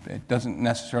it doesn't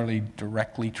necessarily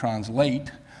directly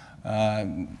translate.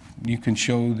 You can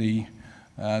show the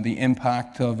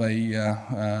impact of an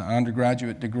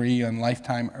undergraduate degree on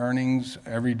lifetime earnings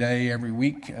every day, every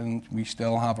week, and we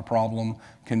still have a problem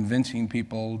convincing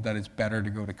people that it's better to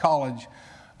go to college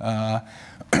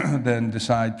than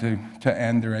decide to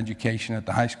end their education at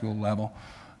the high school level.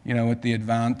 You know, with the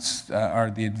advent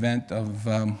of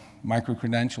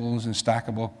micro-credentials and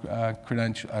stackable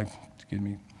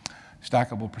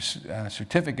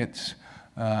certificates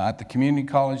at the community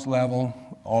college level,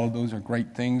 all of those are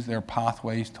great things. They're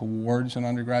pathways towards an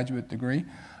undergraduate degree.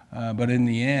 But in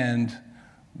the end,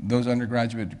 those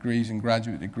undergraduate degrees and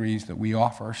graduate degrees that we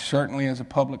offer, certainly as a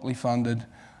publicly funded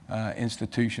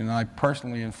institution. I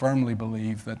personally and firmly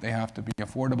believe that they have to be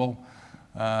affordable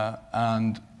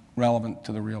and relevant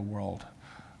to the real world.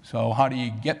 So how do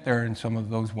you get there in some of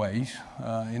those ways?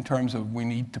 In terms of, we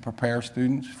need to prepare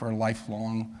students for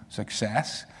lifelong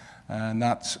success, and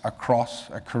that's across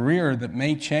a career that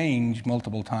may change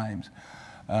multiple times.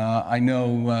 I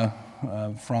know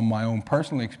from my own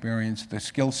personal experience, the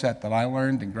skill set that I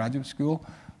learned in graduate school,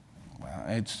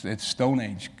 it's Stone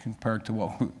Age compared to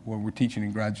what we're teaching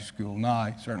in graduate school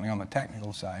now, certainly on the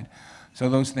technical side. So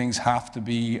those things have to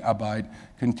be about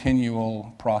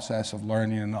continual process of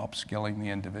learning and upskilling the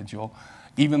individual,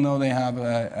 even though they have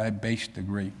a base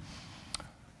degree.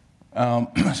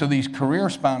 So these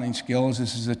career-spanning skills,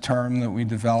 this is a term that we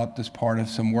developed as part of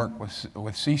some work with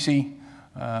CC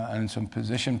and some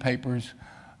position papers.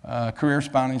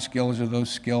 Career-spanning skills are those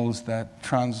skills that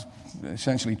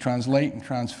essentially translate and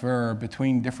transfer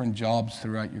between different jobs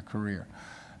throughout your career.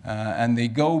 And they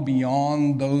go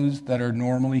beyond those that are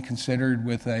normally considered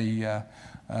with an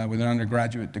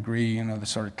undergraduate degree, you know, the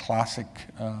sort of classic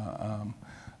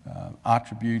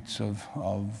attributes of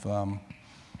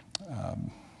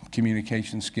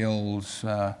communication skills,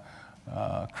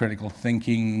 critical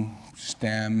thinking,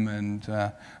 STEM,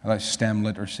 and STEM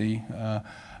literacy,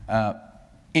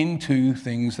 into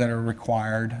things that are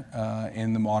required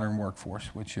in the modern workforce,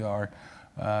 which are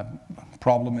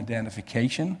problem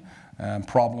identification,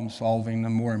 problem solving,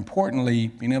 and more importantly,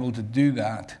 being able to do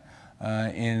that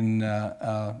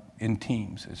in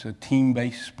teams. It's a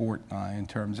team-based sport now in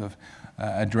terms of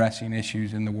addressing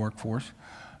issues in the workforce.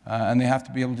 And they have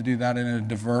to be able to do that in a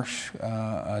diverse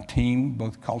team,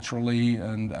 both culturally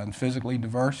and physically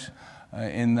diverse,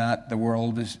 in that the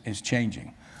world is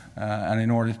changing. And in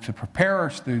order to prepare our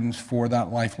students for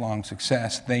that lifelong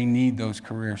success, they need those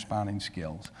career-spanning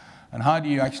skills. And how do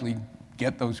you actually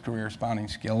get those career-spanning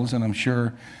skills? And I'm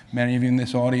sure many of you in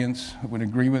this audience would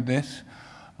agree with this.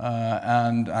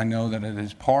 And I know that it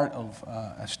is part of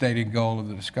a stated goal of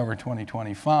the Discover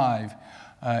 2025,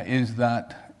 is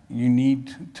that you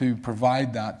need to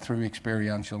provide that through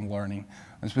experiential learning,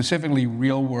 and specifically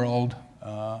real-world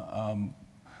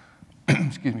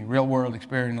real-world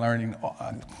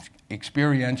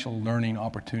experiential learning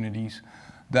opportunities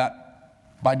that,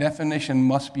 by definition,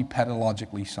 must be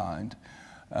pedagogically sound.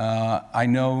 I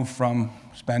know from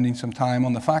spending some time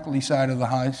on the faculty side of the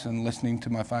house and listening to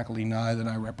my faculty now that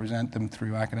I represent them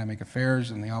through academic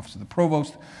affairs and the Office of the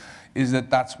Provost, is that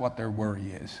that's what their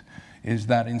worry is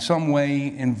that in some way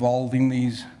involving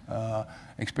these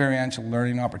experiential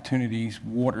learning opportunities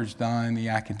waters down the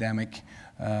academic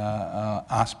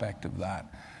aspect of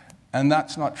that. And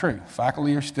that's not true.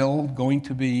 Faculty are still going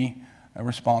to be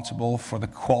responsible for the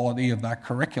quality of that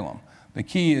curriculum. The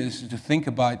key is to think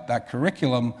about that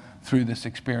curriculum through this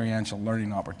experiential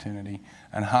learning opportunity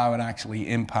and how it actually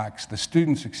impacts the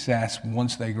student success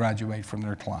once they graduate from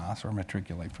their class or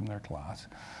matriculate from their class.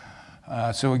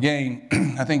 So again,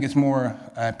 I think it's more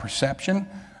a perception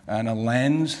and a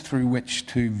lens through which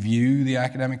to view the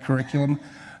academic curriculum.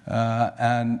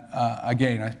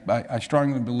 Again, I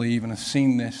strongly believe, and have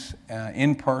seen this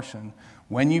in person,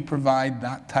 when you provide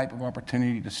that type of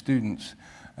opportunity to students,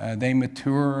 they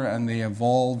mature and they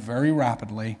evolve very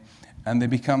rapidly, and they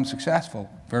become successful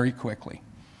very quickly.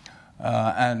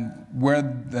 And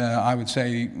where I would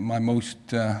say my most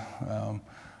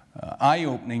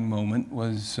eye-opening moment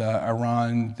was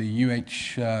around the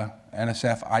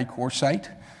NSF I-Core site,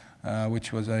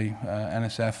 which was a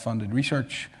NSF-funded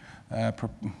research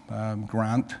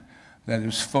grant that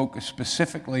is focused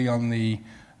specifically on the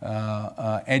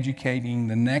educating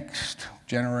the next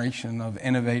generation of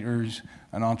innovators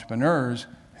and entrepreneurs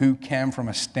who came from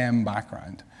a STEM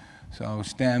background. So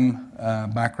STEM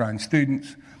background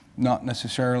students, not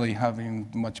necessarily having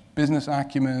much business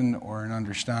acumen or an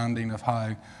understanding of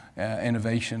how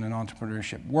innovation and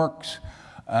entrepreneurship works.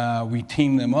 We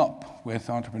team them up with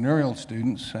entrepreneurial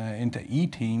students into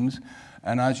E-teams,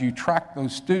 and as you track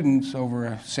those students over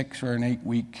a 6 or an 8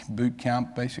 week boot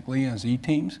camp, basically, as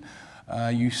E-teams,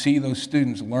 you see those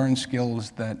students learn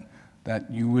skills that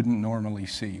you wouldn't normally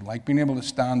see, like being able to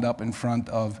stand up in front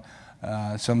of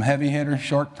some heavy hitter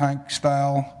Shark Tank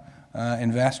style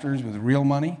investors with real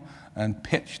money and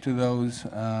pitch to those.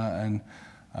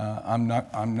 I'm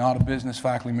not a business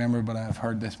faculty member, but I've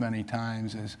heard this many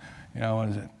times, is, you know,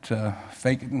 is it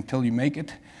fake it until you make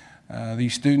it?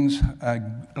 These students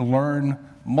learn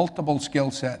multiple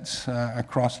skill sets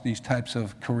across these types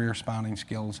of career-spanning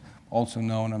skills, also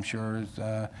known, I'm sure,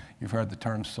 as you've heard the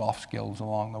term soft skills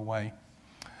along the way.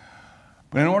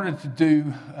 But in order to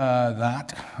do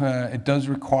that, it does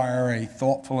require a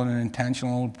thoughtful and an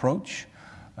intentional approach.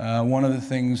 One of the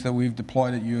things that we've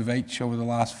deployed at U of H over the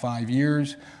last 5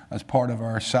 years as part of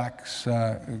our SACS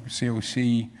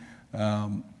COC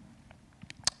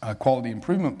Quality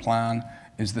Improvement Plan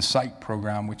is the SITE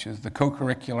program, which is the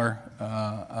co-curricular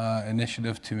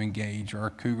initiative to engage, or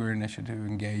Cougar initiative to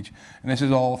engage. And this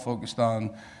is all focused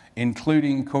on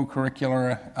including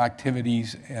co-curricular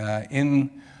activities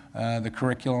in the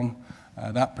curriculum.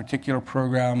 That particular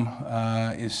program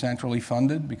is centrally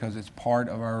funded because it's part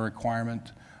of our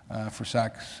requirement for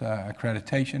SACS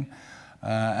accreditation.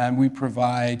 And we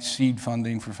provide seed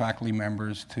funding for faculty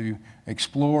members to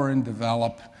explore and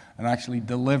develop and actually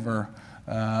deliver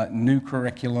new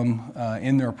curriculum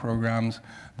in their programs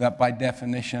that by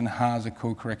definition has a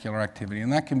co-curricular activity.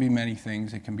 And that can be many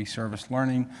things. It can be service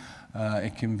learning,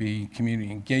 it can be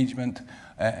community engagement,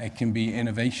 it can be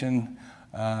innovation.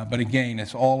 But again,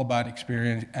 it's all about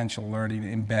experiential learning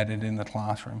embedded in the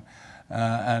classroom.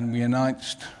 And we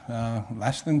announced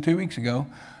less than 2 weeks ago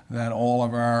that all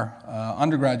of our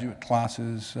undergraduate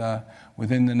classes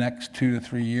within the next 2 to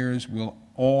 3 years will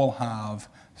all have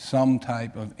some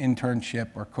type of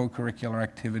internship or co-curricular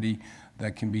activity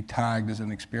that can be tagged as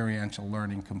an experiential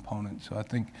learning component. So I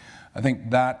think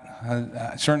that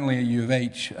has, certainly at U of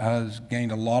H has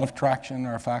gained a lot of traction.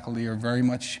 Our faculty are very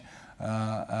much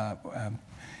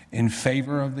in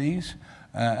favor of these.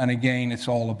 And again, it's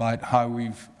all about how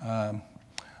we've,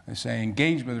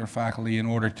 engaged with our faculty in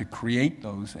order to create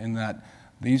those, in that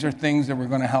these are things that we're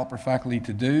going to help our faculty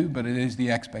to do, but it is the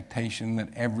expectation that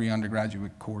every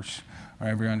undergraduate course or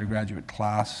every undergraduate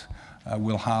class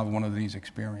will have one of these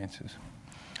experiences.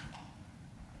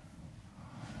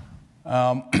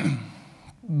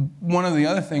 One of the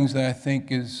other things that I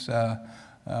think is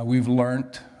we've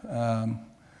learned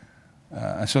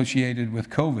associated with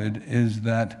COVID is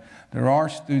that there are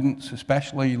students,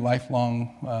 especially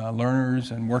lifelong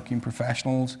learners and working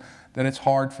professionals, that it's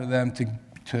hard for them to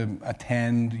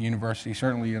attend university,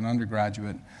 certainly an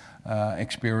undergraduate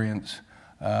experience,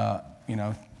 the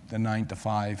 9 to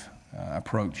 5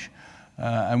 approach.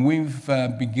 And we've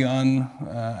begun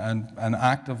and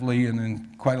actively and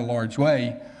in quite a large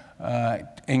way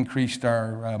increased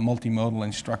our multimodal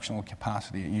instructional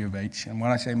capacity at U of H. And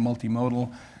when I say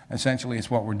multimodal, essentially it's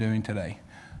what we're doing today.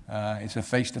 It's a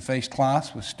face-to-face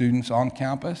class with students on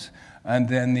campus, and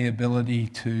then the ability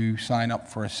to sign up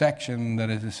for a section that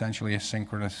is essentially a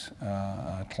synchronous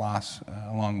class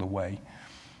along the way.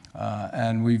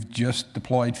 And we've just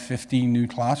deployed 15 new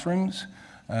classrooms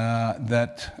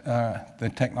that the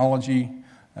technology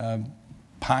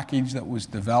package that was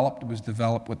developed with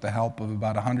the help of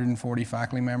about 140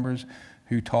 faculty members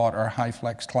who taught our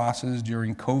high-flex classes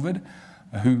during COVID,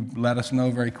 who let us know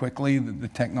very quickly that the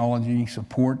technology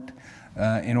support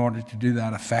in order to do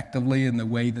that effectively in the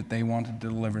way that they wanted to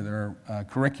deliver their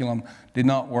curriculum did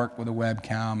not work with a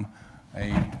webcam,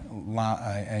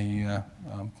 a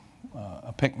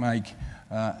pick mic,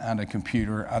 and a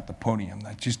computer at the podium.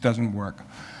 That just doesn't work.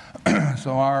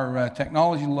 So our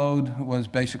technology load was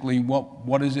basically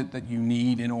what is it that you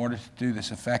need in order to do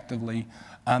this effectively,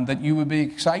 and that you would be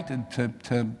excited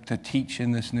to teach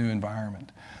in this new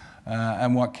environment.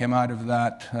 And what came out of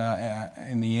that,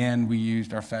 in the end, we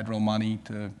used our federal money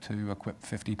to equip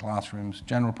 50 classrooms,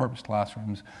 general purpose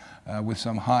classrooms, with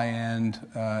some high-end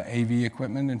AV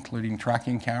equipment, including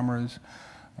tracking cameras,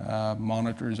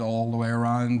 monitors all the way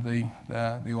around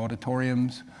the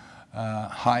auditoriums,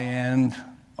 high-end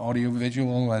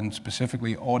audio-visual and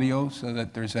specifically audio, so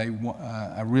that there's a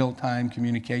real-time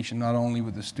communication not only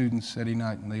with the students sitting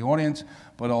out in the audience,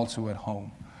 but also at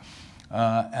home.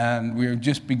 And we've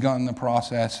just begun the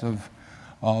process of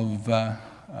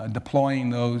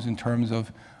deploying those in terms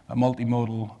of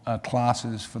multimodal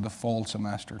classes for the fall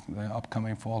semester, the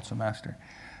upcoming fall semester.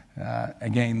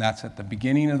 Again, that's at the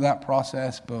beginning of that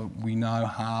process, but we now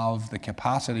have the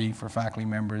capacity for faculty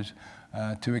members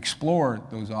to explore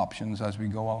those options as we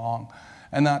go along.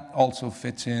 And that also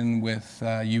fits in with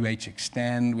UH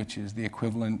Extend, which is the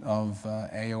equivalent of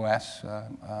AOS,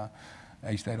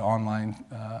 A-State Online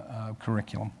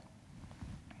curriculum.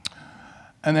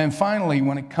 And then finally,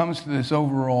 when it comes to this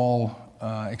overall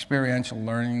experiential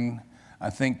learning, I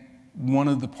think one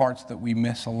of the parts that we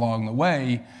miss along the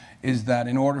way is that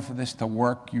in order for this to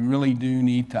work, you really do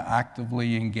need to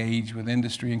actively engage with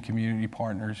industry and community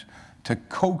partners to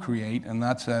co-create, and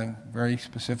that's a very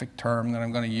specific term that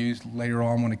I'm going to use later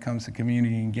on when it comes to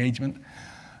community engagement,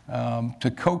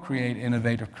 to co-create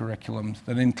innovative curriculums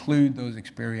that include those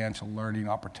experiential learning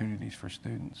opportunities for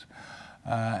students.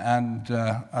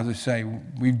 As I say,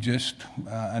 we've just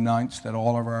announced that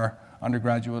all of our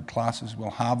undergraduate classes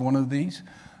will have one of these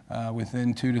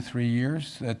within 2 to 3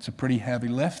 years. That's a pretty heavy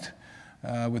lift,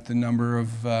 with the number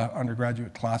of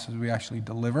undergraduate classes we actually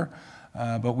deliver.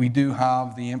 But we do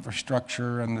have the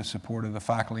infrastructure and the support of the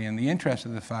faculty and the interest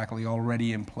of the faculty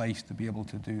already in place to be able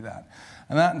to do that.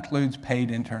 And that includes paid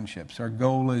internships. Our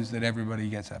goal is that everybody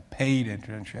gets a paid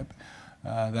internship.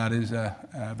 That is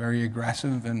a very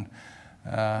aggressive and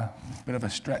bit of a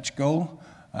stretch goal,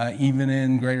 even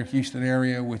in Greater Houston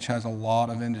area, which has a lot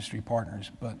of industry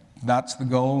partners. But that's the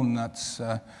goal, and that's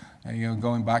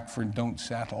going back for don't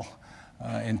settle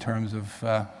in terms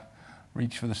of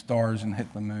reach for the stars and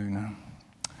hit the moon.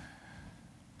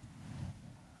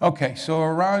 Okay, so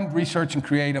around research and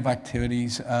creative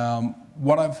activities,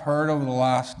 what I've heard over the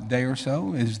last day or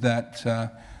so is that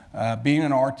being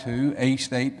an R2,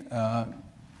 A-State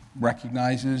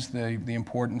recognizes the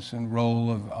importance and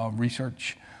role of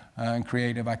research and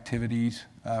creative activities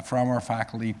from our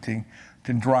faculty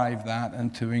to drive that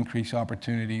and to increase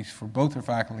opportunities for both our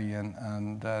faculty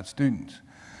and students.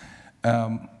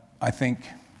 I think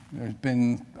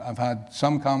I've had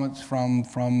some comments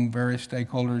from various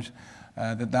stakeholders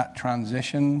that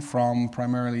transition from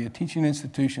primarily a teaching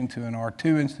institution to an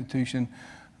R2 institution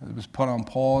was put on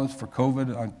pause for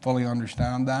COVID. I fully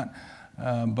understand that,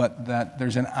 but that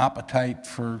there's an appetite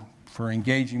for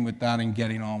engaging with that and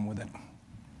getting on with it.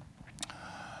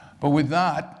 But with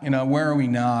that, where are we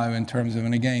now in terms of,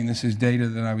 and again, this is data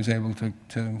that I was able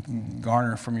to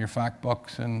garner from your fact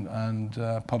books and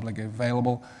public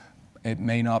available. It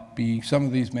may not be, some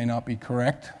of these may not be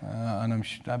correct, and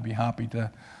I'd be happy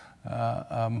to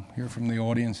hear from the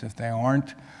audience if they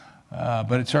aren't.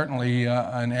 But it's certainly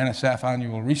an NSF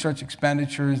annual research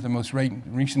expenditures. The most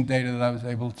recent data that I was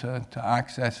able to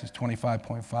access is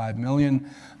 25.5 million.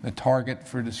 The target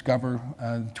for Discover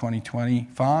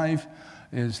 2025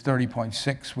 is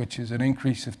 30.6, which is an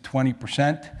increase of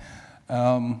 20%.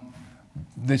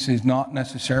 This is not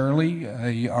necessarily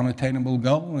an unattainable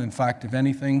goal. In fact, if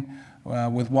anything,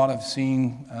 with what I've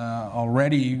seen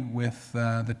already with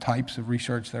the types of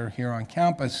research that are here on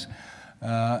campus,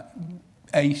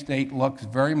 A-State looks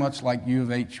very much like U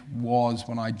of H was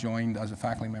when I joined as a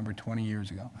faculty member 20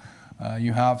 years ago.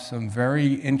 You have some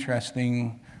very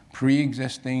interesting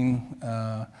pre-existing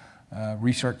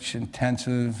research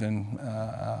intensive and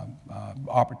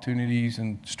opportunities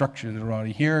and structures that are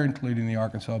already here, including the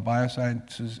Arkansas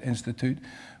Biosciences Institute,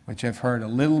 which I've heard a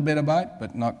little bit about,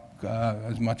 but not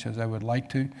as much as I would like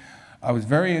to. I was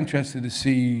very interested to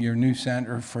see your new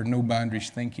Center for No Boundaries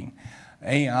Thinking.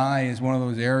 AI is one of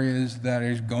those areas that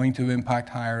is going to impact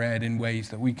higher ed in ways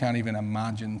that we can't even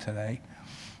imagine today.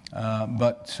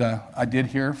 But I did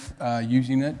hear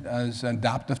using it as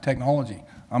adaptive technology.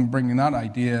 I'm bringing that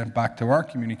idea back to our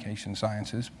communication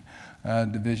sciences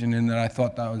division in that I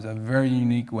thought that was a very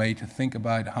unique way to think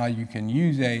about how you can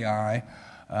use AI,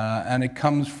 and it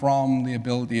comes from the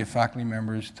ability of faculty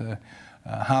members to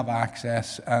have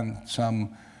access and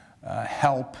some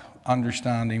help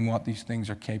understanding what these things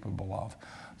are capable of.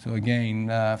 So again,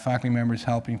 faculty members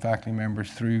helping faculty members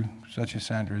through such a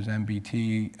center as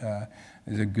MBT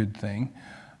is a good thing.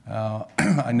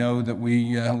 I know that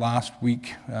we, last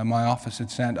week, my office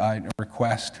had sent out a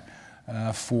request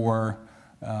for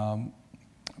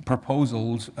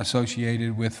proposals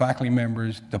associated with faculty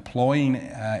members deploying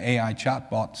AI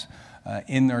chatbots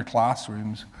in their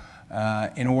classrooms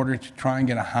in order to try and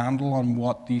get a handle on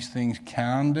what these things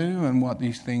can do and what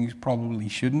these things probably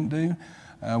shouldn't do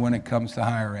when it comes to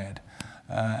higher ed.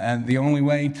 And the only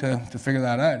way to figure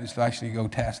that out is to actually go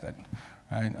test it.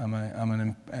 Right? I'm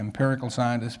an empirical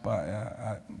scientist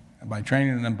by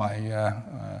training and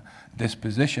by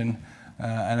disposition,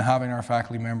 and having our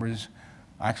faculty members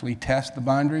actually test the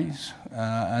boundaries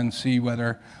and see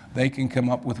whether they can come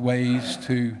up with ways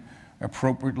to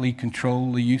appropriately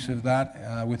control the use of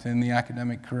that within the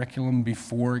academic curriculum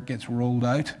before it gets rolled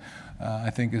out, I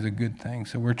think is a good thing.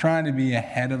 So we're trying to be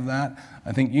ahead of that.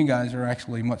 I think you guys are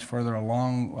actually much further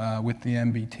along with the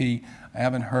MBT. I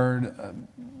haven't heard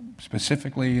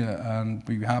specifically, and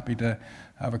be happy to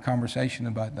have a conversation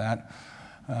about that.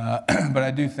 But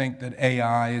I do think that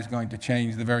AI is going to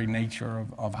change the very nature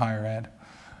of higher ed.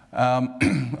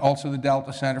 Also the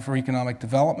Delta Center for Economic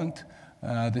Development.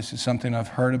 This is something I've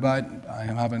heard about. I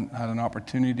haven't had an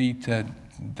opportunity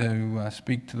to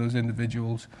speak to those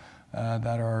individuals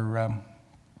that are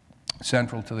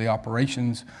central to the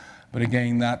operations. But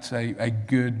again, that's a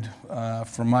good,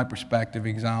 from my perspective,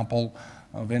 example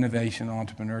of innovation,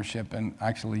 entrepreneurship, and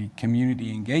actually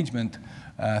community engagement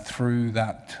through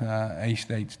that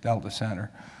A-State's Delta Center.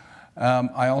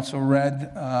 I also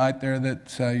read out there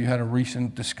that you had a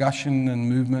recent discussion and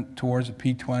movement towards a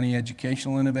P20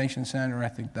 Educational Innovation Center. I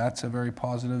think that's a very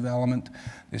positive element.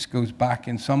 This goes back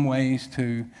in some ways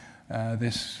to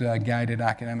this guided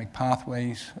academic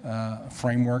pathways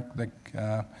framework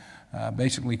that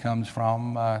basically comes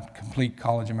from Complete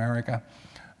College America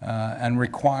and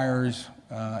requires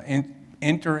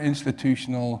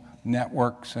interinstitutional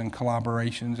networks and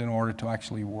collaborations in order to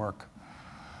actually work.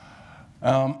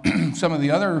 Some of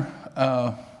the other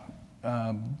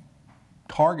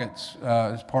targets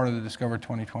as part of the Discover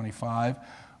 2025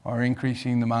 are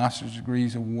increasing the master's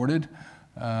degrees awarded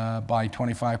by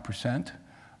 25%,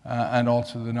 and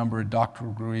also the number of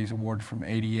doctoral degrees awarded from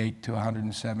 88 to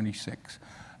 176.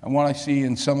 And what I see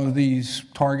in some of these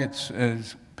targets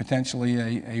is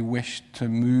potentially a wish to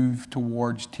move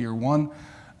towards Tier 1.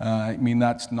 I mean,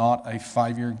 that's not a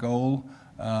 5-year goal.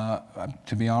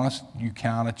 To be honest, you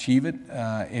can achieve it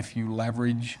if you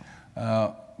leverage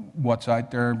what's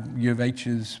out there. U of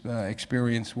H's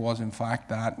experience was, in fact,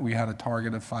 that we had a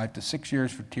target of 5 to 6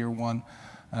 years for Tier 1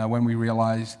 when we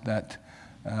realized that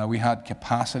we had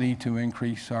capacity to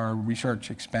increase our research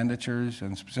expenditures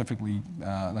and specifically,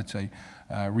 let's say,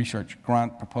 research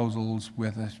grant proposals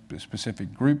with a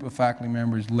specific group of faculty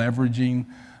members leveraging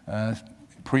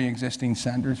pre-existing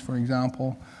centers, for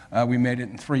example. We made it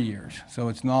in 3 years. So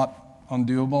it's not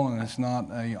undoable and it's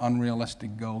not an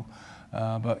unrealistic goal.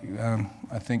 But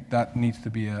I think that needs to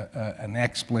be an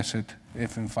explicit,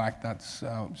 if in fact that's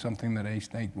something that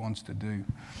A-State wants to do.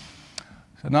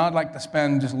 So now I'd like to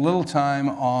spend just a little time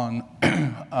on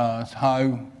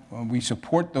how we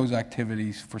support those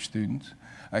activities for students,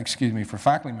 for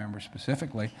faculty members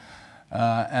specifically.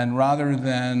 And rather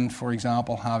than, for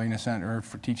example, having a center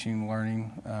for teaching and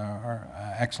learning or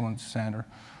excellence center,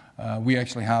 we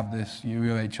actually have this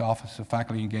U of H Office of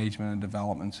Faculty Engagement and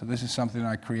Development. So this is something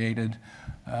I created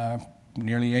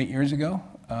nearly 8 years ago,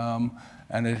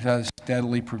 and it has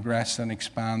steadily progressed and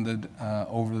expanded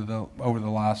over the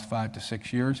last 5 to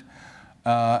 6 years.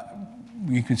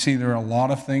 You can see there are a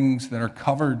lot of things that are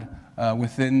covered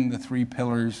within the 3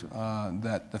 pillars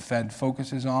that the Fed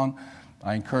focuses on.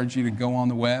 I encourage you to go on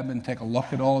the web and take a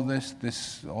look at all of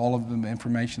this. All of the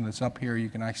information that's up here you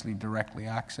can actually directly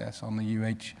access on the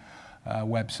UH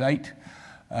website.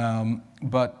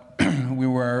 But we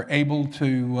were able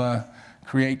to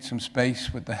create some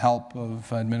space with the help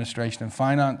of administration and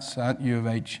finance at U of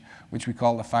H, which we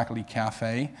call the Faculty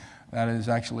Cafe. That is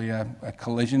actually a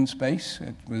collision space.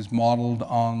 It was modeled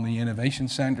on the Innovation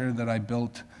Center that I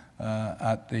built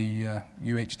at the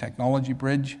UH Technology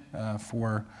Bridge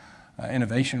for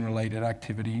innovation-related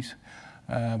activities.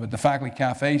 But the Faculty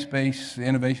Cafe space,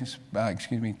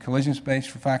 collision space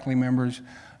for faculty members,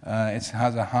 it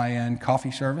has a high-end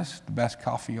coffee service, the best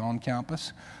coffee on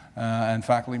campus, and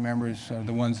faculty members are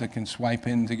the ones that can swipe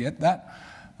in to get that.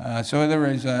 So there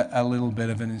is a little bit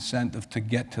of an incentive to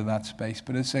get to that space,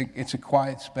 but it's a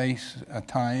quiet space at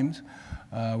times.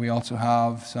 We also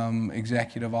have some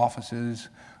executive offices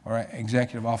or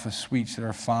executive office suites. There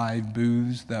are 5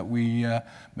 booths that we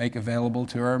make available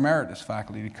to our emeritus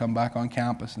faculty to come back on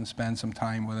campus and spend some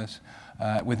time with us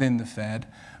within the Fed.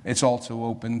 It's also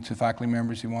open to faculty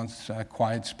members who want a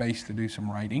quiet space to do some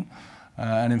writing.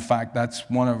 And in fact, that's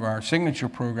one of our signature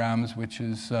programs, which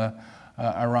is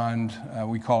around,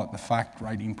 we call it the fact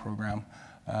writing program,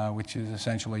 which is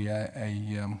essentially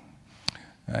a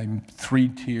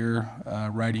 3-tier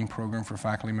writing program for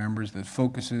faculty members that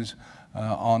focuses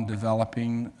on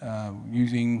developing,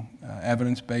 using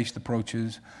evidence-based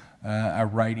approaches, a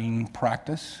writing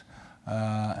practice,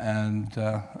 and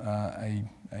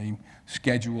a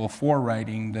schedule for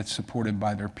writing that's supported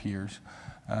by their peers.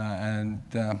 And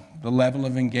the level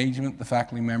of engagement the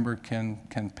faculty member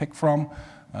can pick from,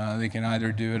 they can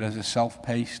either do it as a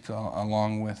self-paced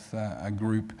along with a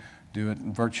group, do it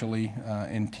virtually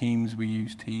in Teams. We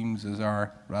use Teams as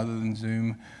our, rather than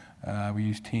Zoom, we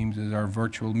use Teams as our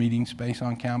virtual meeting space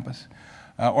on campus.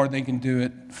 Or they can do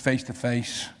it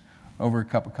face-to-face over a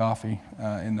cup of coffee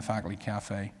in the Faculty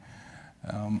Cafe.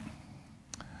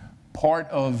 Part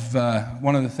of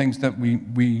one of the things that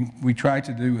we try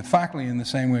to do with faculty in the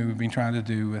same way we've been trying to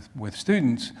do with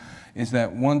students is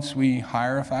that once we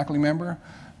hire a faculty member,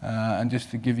 and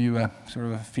just to give you a sort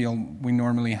of a feel, we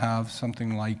normally have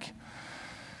something like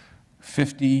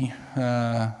 50,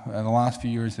 the last few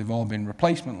years they've all been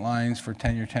replacement lines for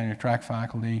tenure track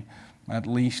faculty, at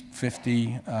least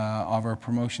 50 of our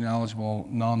promotion eligible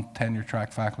non-tenure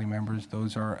track faculty members.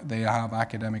 They have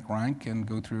academic rank and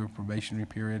go through a probationary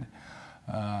period.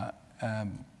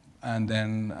 And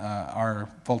then our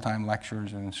full-time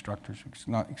lecturers and instructors,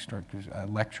 not instructors,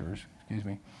 lecturers, excuse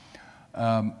me.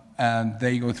 And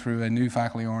they go through a new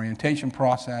faculty orientation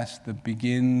process that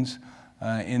begins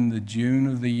in the June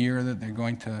of the year that they're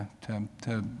going to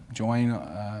join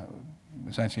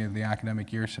essentially the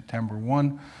academic year, September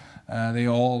 1.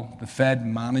 The Fed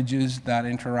manages that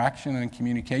interaction and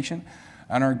communication,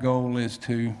 and our goal is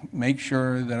to make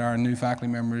sure that our new faculty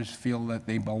members feel that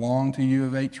they belong to U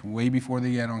of H way before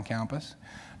they get on campus,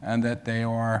 and that they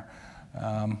are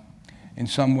in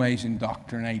some ways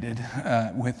indoctrinated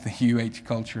with the UH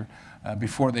culture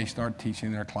before they start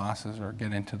teaching their classes or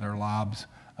get into their labs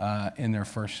in their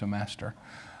first semester.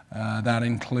 That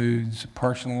includes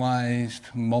personalized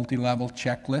multi-level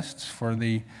checklists for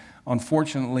the,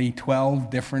 unfortunately, 12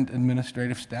 different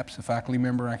administrative steps a faculty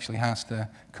member actually has to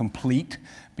complete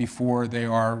before they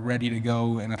are ready to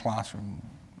go in a classroom.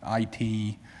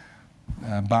 IT,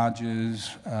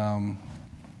 badges,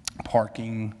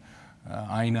 parking,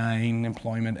 I-9,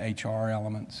 employment, HR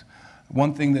elements.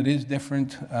 One thing that is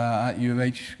different at U of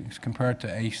H compared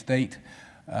to A State,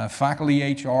 faculty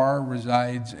HR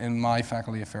resides in my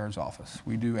faculty affairs office.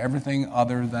 We do everything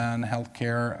other than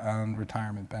healthcare and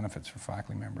retirement benefits for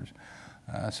faculty members.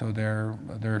 So their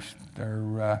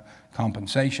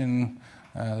compensation,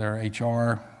 their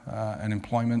HR, and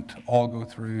employment all go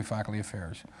through faculty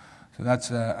affairs. So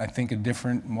that's, I think, a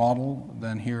different model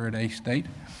than here at A State.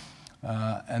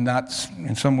 And that's,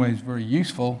 in some ways, very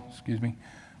useful,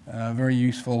 very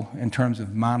useful in terms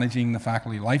of managing the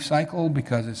faculty life cycle,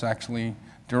 because it's actually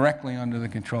directly under the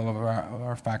control of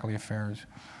our faculty affairs.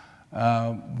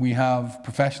 We have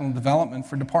professional development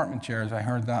for department chairs. I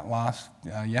heard that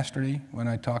yesterday when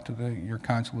I talked to your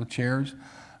council of chairs.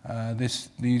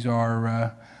 These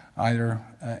are either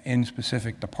in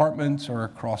specific departments or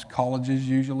across colleges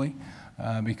usually,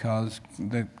 because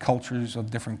the cultures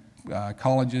of different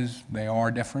colleges, they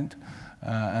are different,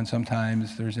 and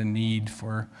sometimes there's a need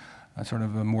for a sort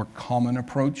of a more common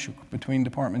approach between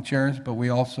department chairs, but we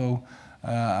also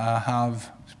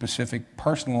have specific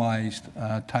personalized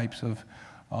types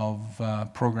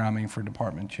of programming for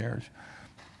department chairs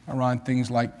around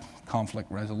things like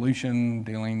conflict resolution,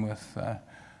 dealing with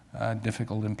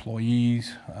difficult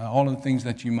employees, all of the things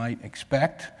that you might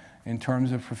expect in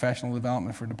terms of professional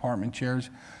development for department chairs,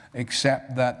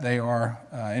 except that they are,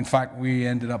 in fact, we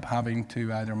ended up having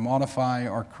to either modify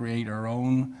or create our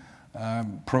own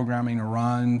programming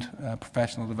around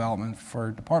professional development for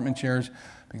department chairs,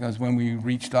 because when we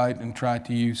reached out and tried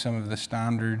to use some of the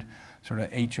standard sort of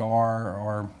HR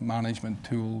or management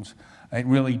tools, it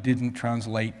really didn't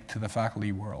translate to the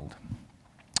faculty world.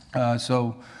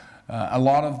 A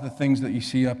lot of the things that you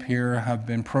see up here have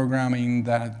been programming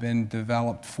that have been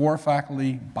developed for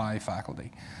faculty by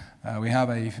faculty. We have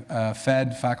a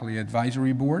Fed faculty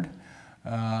advisory board,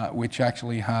 which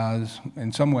actually has,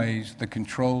 in some ways, the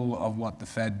control of what the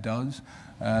Fed does.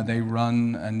 They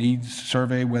run a needs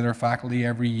survey with our faculty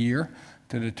every year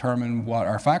to determine what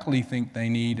our faculty think they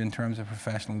need in terms of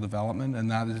professional development, and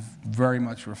that is very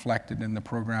much reflected in the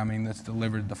programming that's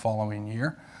delivered the following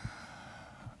year.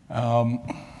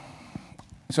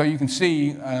 So you can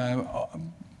see,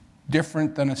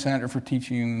 different than a Center for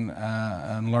Teaching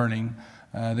and Learning,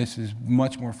 this is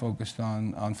much more focused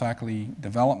on faculty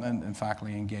development and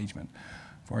faculty engagement.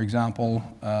 For example,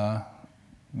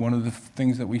 one of the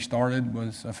things that we started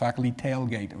was a faculty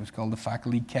tailgate. It was called the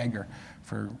faculty kegger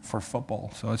for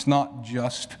football. So it's not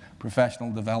just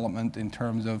professional development in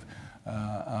terms of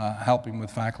helping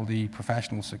with faculty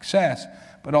professional success,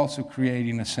 but also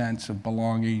creating a sense of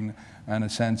belonging and a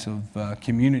sense of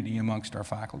community amongst our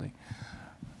faculty.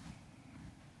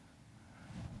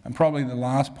 And probably the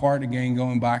last part, again,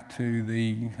 going back to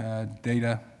the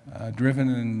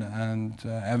data-driven and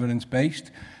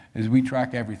evidence-based, is we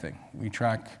track everything. We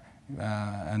track,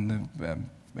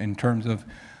 in terms of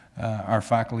our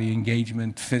faculty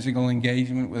engagement, physical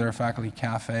engagement with our faculty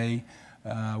cafe,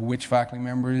 which faculty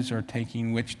members are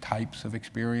taking which types of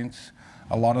experience.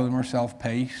 A lot of them are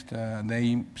self-paced.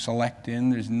 They select in.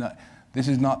 This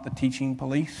is not the teaching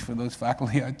police for those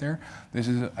faculty out there. This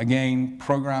is, again,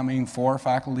 programming for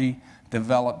faculty,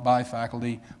 developed by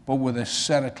faculty, but with a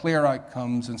set of clear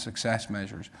outcomes and success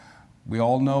measures. We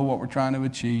all know what we're trying to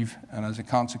achieve, and as a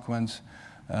consequence,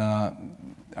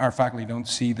 our faculty don't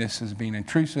see this as being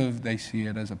intrusive. They see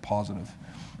it as a positive,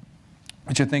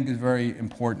 which I think is very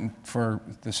important for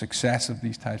the success of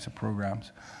these types of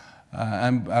programs.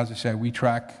 And as I said, we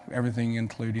track everything,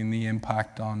 including the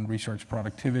impact on research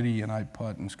productivity and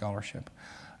output and scholarship.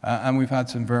 And we've had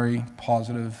some very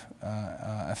positive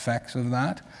effects of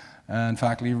that, and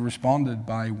faculty have responded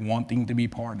by wanting to be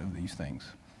part of these things.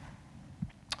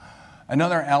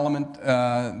 Another element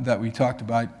that we talked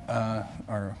about,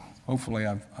 or hopefully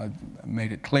I've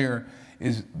made it clear,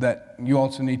 is that you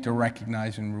also need to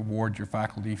recognize and reward your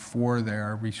faculty for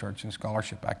their research and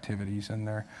scholarship activities and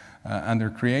their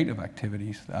creative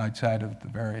activities outside of the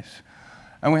various.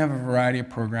 And we have a variety of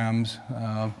programs.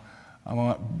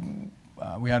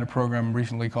 We had a program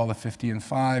recently called the 50 and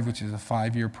 5, which is a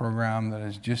 5-year program that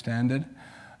has just ended.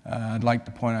 I'd like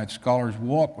to point out Scholars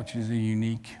Walk, which is a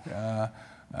unique,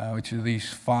 which is these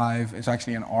 5, it's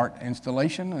actually an art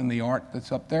installation, and the art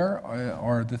that's up there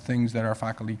are the things that our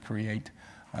faculty create,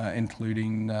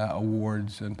 including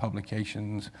awards and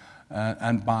publications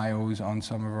and bios on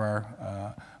some of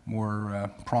our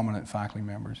more prominent faculty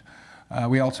members.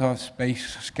 We also have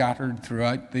space scattered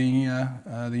throughout the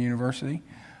university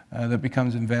that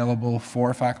becomes available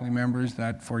for faculty members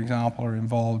that, for example, are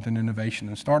involved in innovation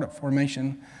and startup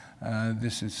formation.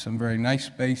 This is some very nice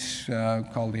space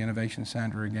called the Innovation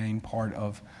Center, again, part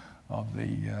of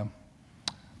the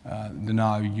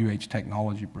now UH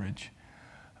Technology Bridge.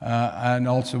 And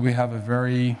also we have a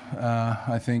very,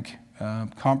 I think,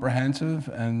 comprehensive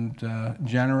and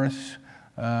generous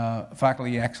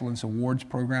Faculty Excellence Awards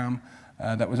program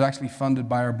that was actually funded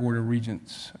by our Board of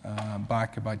Regents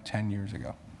back about 10 years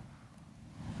ago.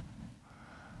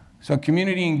 So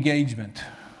community engagement.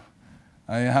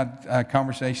 I had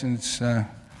conversations, how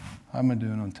am I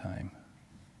doing on time?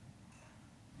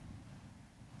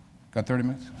 Got 30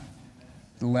 minutes?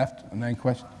 To the left, and then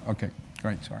question? Okay,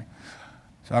 great, sorry.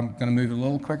 So I'm going to move a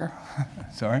little quicker,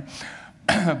 sorry.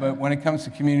 But when it comes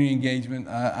to community engagement,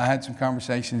 I had some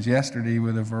conversations yesterday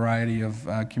with a variety of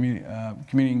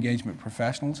community engagement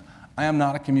professionals. I am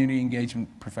not a community engagement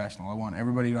professional. I want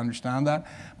everybody to understand that.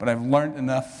 But I've learned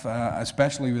enough,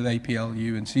 especially with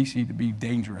APLU and CC, to be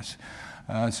dangerous.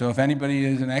 So if anybody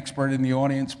is an expert in the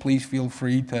audience, please feel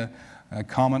free to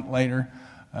comment later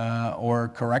or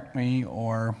correct me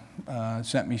or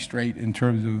set me straight in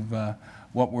terms of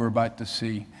what we're about to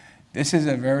see. This is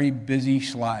a very busy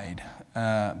slide,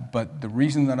 but the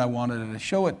reason that I wanted to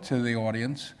show it to the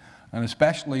audience, and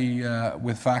especially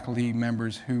with faculty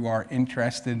members who are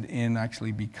interested in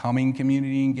actually becoming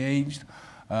community engaged,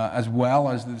 as well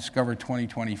as the Discover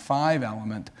 2025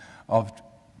 element of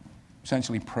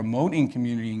essentially promoting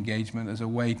community engagement as a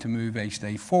way to move a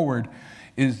state forward,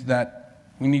 is that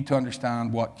we need to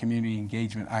understand what community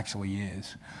engagement actually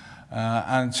is.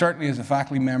 And certainly as a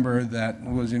faculty member that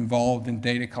was involved in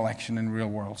data collection in real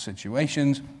world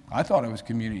situations, I thought it was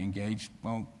community engaged.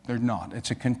 Well, they're not. It's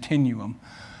a continuum.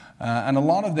 And a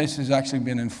lot of this has actually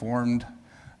been informed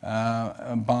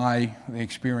by the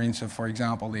experience of, for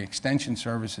example, the extension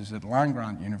services at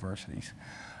land-grant universities.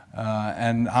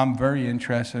 And I'm very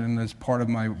interested in, as part of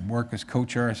my work as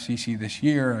co-chair of CC this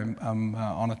year, I'm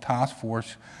on a task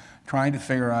force trying to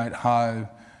figure out how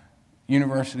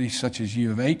universities such as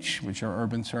U of H, which are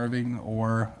urban serving,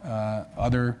 or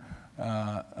other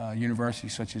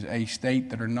universities such as A State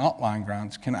that are not land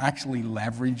grants can actually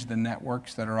leverage the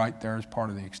networks that are out there as part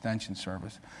of the extension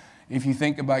service. If you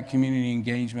think about community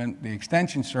engagement, the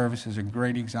extension service is a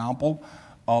great example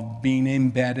of being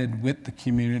embedded with the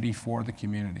community for the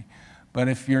community. But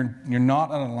if you're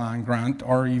not on a land grant,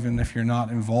 or even if you're not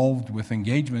involved with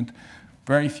engagement,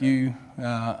 very few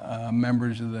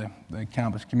members of the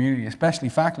campus community, especially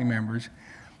faculty members,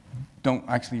 don't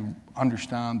actually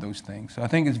understand those things. So I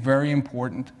think it's very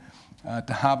important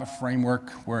to have a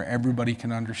framework where everybody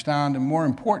can understand. And more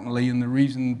importantly, and the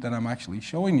reason that I'm actually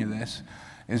showing you this,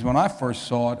 is when I first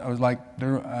saw it, I was like,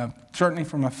 certainly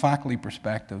from a faculty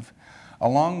perspective,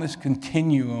 along this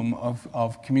continuum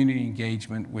of community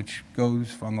engagement, which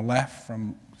goes from the left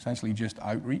from essentially just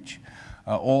outreach,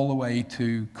 all the way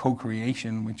to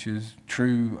co-creation, which is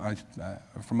true,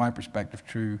 from my perspective,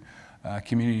 true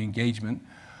community engagement.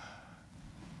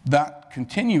 That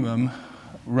continuum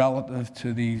relative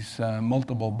to these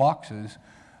multiple boxes,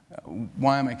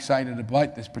 why I'm excited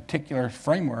about this particular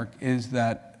framework is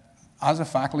that as a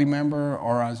faculty member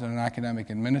or as an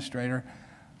academic administrator,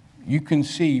 you can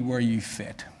see where you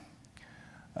fit.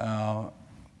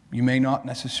 You may not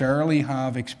necessarily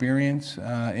have experience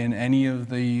in any of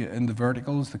the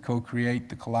verticals, the co-create,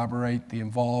 the collaborate, the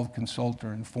involve, consult,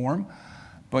 or inform,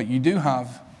 but you do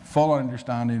have full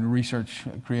understanding of research,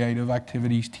 creative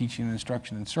activities, teaching,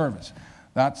 instruction, and service.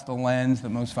 That's the lens that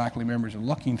most faculty members are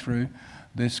looking through.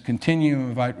 This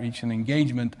continuum of outreach and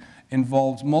engagement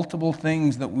involves multiple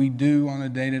things that we do on a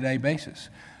day-to-day basis.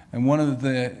 And one of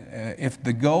the, if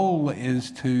the goal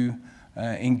is to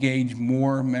engage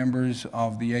more members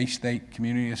of the A-State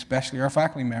community, especially our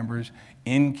faculty members,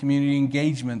 in community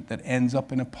engagement that ends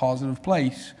up in a positive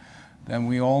place, then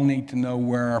we all need to know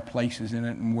where our place is in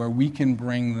it and where we can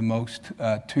bring the most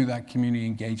to that community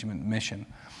engagement mission.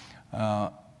 I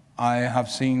have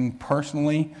seen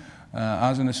personally,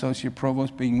 as an associate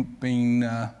provost, being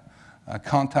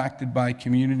contacted by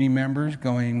community members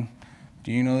going,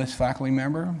 do you know this faculty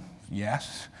member?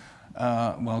 Yes.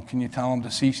 well, can you tell them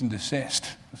to cease and desist?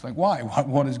 It's like, why?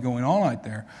 What is going on out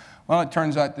there? Well, it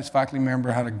turns out this faculty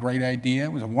member had a great idea.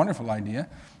 It was a wonderful idea.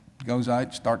 Goes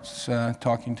out, starts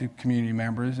talking to community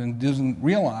members, and doesn't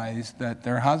realize that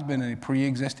there has been a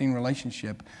pre-existing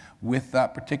relationship with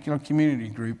that particular community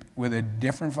group with a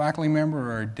different faculty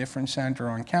member or a different center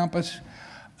on campus,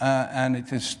 and it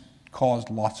has caused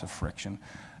lots of friction.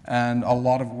 And a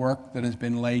lot of work that has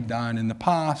been laid down in the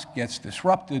past gets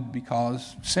disrupted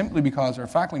simply because our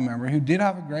faculty member, who did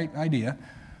have a great idea,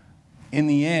 in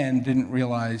the end didn't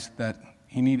realize that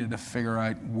he needed to figure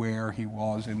out where he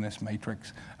was in this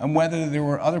matrix and whether there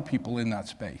were other people in that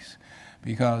space.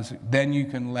 Because then you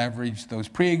can leverage those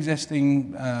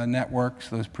pre-existing networks,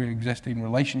 those pre-existing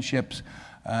relationships,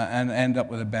 and end up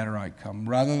with a better outcome,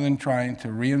 rather than trying to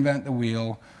reinvent the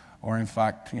wheel or, in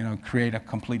fact, create a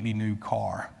completely new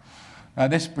car.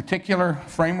 This particular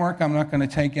framework I'm not going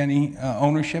to take any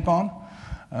ownership on.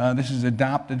 This is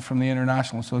adapted from the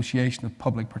International Association of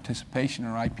Public Participation,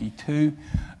 or IP2,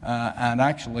 and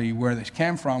actually where this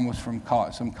came from was from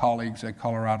some colleagues at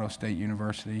Colorado State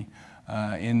University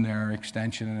in their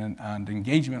extension and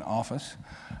engagement office.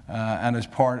 And as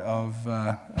part of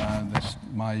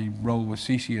my role with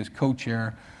CC as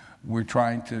co-chair, we're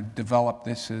trying to develop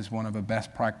this as one of a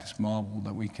best practice model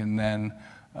that we can then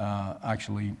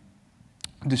actually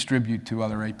distribute to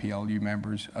other APLU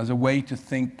members as a way to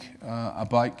think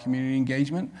about community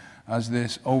engagement as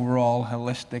this overall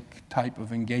holistic type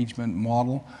of engagement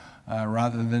model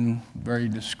rather than very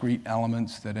discrete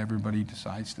elements that everybody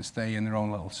decides to stay in their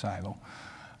own little silo.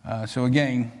 So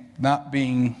again, that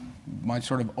being my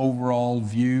sort of overall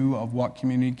view of what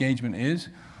community engagement is,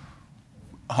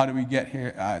 how do we get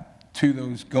here to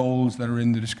those goals that are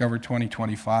in the Discover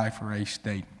 2025 for A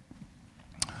State?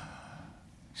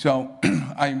 So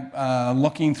I'm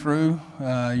looking through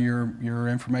your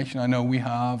information. I know we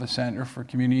have a Center for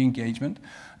Community Engagement.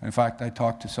 In fact, I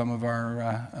talked to some of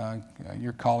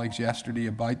your colleagues yesterday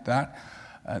about that.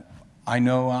 I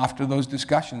know after those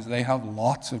discussions, they have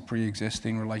lots of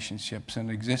pre-existing relationships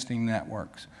and existing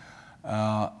networks.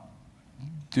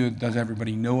 Does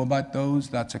everybody know about those?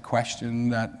 That's a question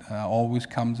that always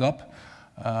comes up.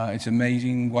 It's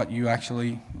amazing what you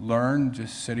actually learn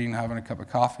just sitting having a cup of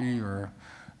coffee or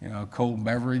a cold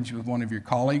beverage with one of your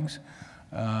colleagues.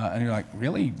 And you're like,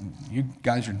 really? You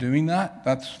guys are doing that?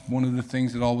 That's one of the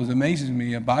things that always amazes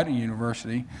me about a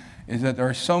university, is that there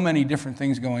are so many different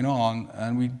things going on,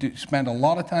 and we spend a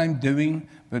lot of time doing,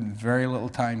 but very little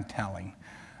time telling.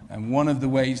 And one of the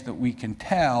ways that we can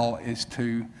tell is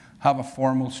to have a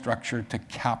formal structure to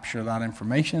capture that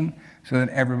information so that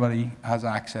everybody has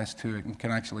access to it and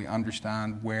can actually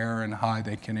understand where and how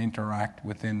they can interact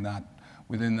within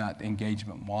that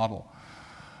engagement model.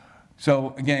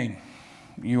 So again,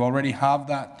 you already have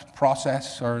that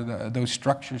process or those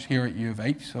structures here at U of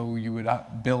H, so you would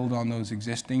build on those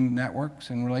existing networks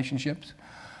and relationships.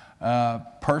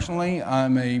 Personally,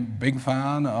 I'm a big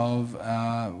fan of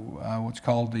what's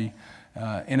called the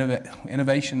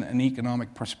Innovation and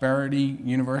Economic Prosperity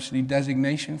University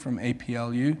designation from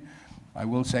APLU. I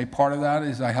will say part of that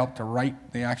is I helped to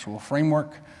write the actual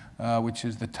framework, which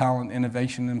is the Talent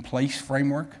Innovation in Place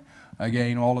framework.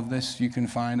 Again, all of this you can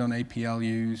find on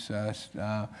APLU's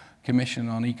Commission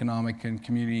on Economic and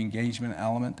Community Engagement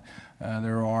element.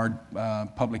 There are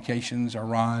publications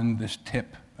around this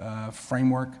TIP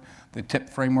framework. The TIP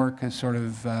framework has sort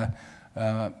of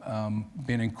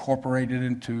been incorporated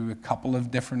into a couple of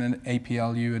different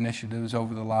APLU initiatives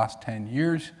over the last 10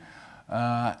 years.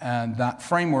 And that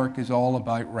framework is all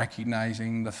about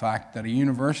recognizing the fact that a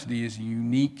university is a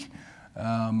unique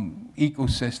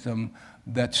ecosystem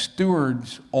that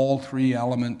stewards all three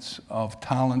elements of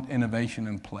talent, innovation,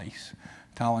 and place.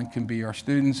 Talent can be our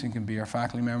students, it can be our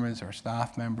faculty members, our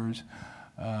staff members.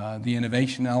 The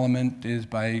innovation element is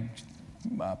by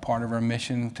part of our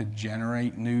mission to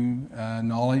generate new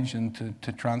knowledge and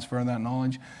to transfer that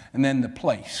knowledge. And then the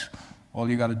place. All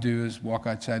you got to do is walk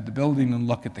outside the building and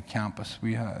look at the campus.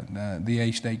 We have, the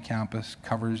A-State campus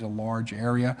covers a large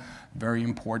area, very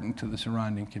important to the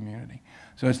surrounding community.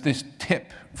 So it's this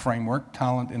TIP framework,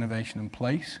 Talent, Innovation, and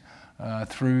Place,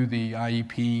 through the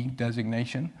IEP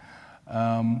designation.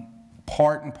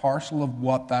 Part and parcel of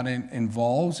what that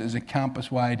involves is a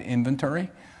campus-wide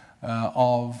inventory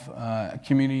of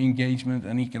community engagement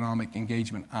and economic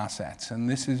engagement assets. And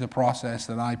this is a process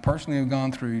that I personally have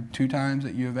gone through 2 times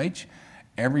at U of H.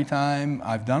 Every time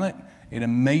I've done it, it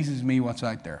amazes me what's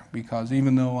out there, because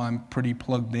even though I'm pretty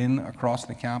plugged in across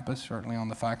the campus, certainly on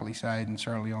the faculty side and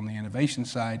certainly on the innovation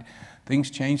side,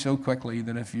 things change so quickly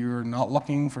that if you're not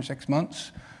looking for 6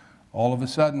 months, all of a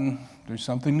sudden there's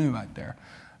something new out there.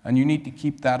 And you need to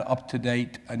keep that up to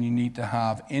date, and you need to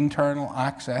have internal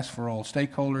access for all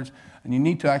stakeholders, and you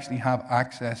need to actually have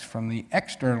access from the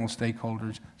external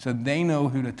stakeholders so they know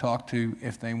who to talk to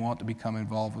if they want to become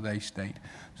involved with a state.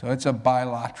 So it's a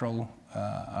bilateral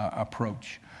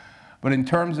approach. But in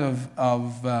terms of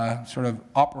sort of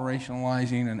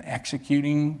operationalizing and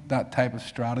executing that type of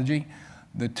strategy,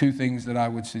 the two things that I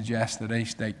would suggest that a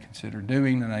state consider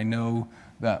doing, and I know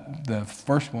that the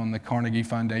first one, the Carnegie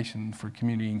Foundation for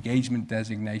Community Engagement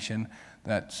designation,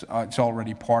 it's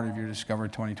already part of your Discover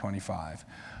 2025.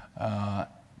 At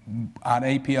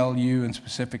APLU and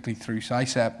specifically through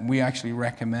SICEP, we actually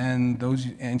recommend those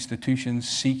institutions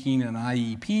seeking an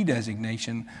IEP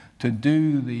designation to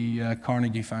do the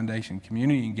Carnegie Foundation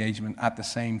Community Engagement at the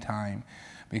same time,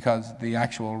 because the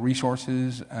actual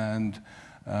resources and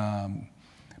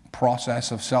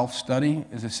process of self-study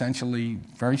is essentially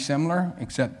very similar,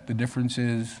 except the difference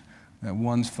is that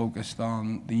one's focused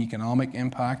on the economic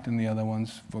impact and the other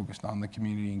one's focused on the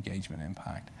community engagement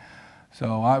impact.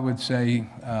 So I would say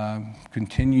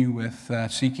continue with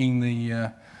seeking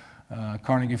the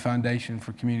Carnegie Foundation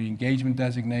for Community Engagement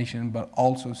designation, but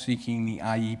also seeking the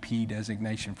IEP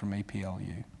designation from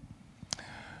APLU.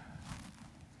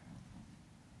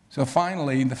 So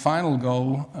finally, the final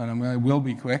goal, and I will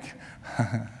be quick,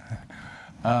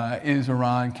 is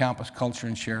around campus culture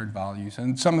and shared values.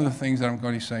 And some of the things that I'm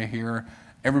going to say here,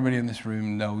 everybody in this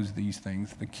room knows these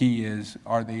things. The key is,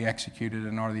 are they executed,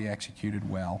 and are they executed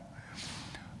well?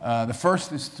 The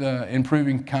first is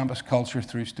improving campus culture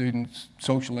through students'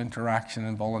 social interaction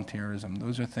and volunteerism.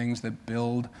 Those are things that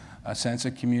build a sense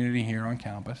of community here on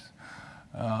campus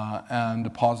and a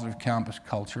positive campus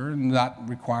culture, and that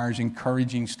requires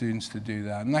encouraging students to do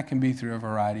that. And that can be through a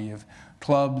variety of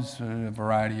clubs, a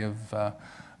variety of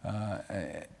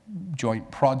joint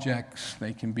projects.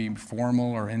 They can be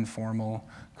formal or informal,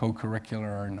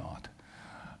 co-curricular or not.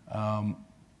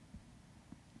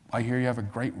 I hear you have a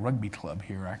great rugby club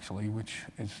here, actually, which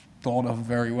is thought of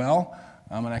very well.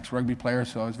 I'm an ex-rugby player,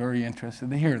 so I was very interested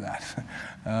to hear that.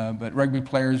 But rugby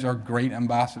players are great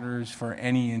ambassadors for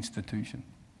any institution.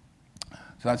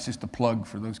 So that's just a plug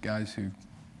for those guys who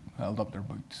held up their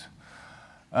boots.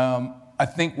 I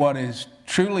think what is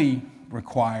truly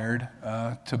required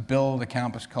to build a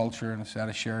campus culture and a set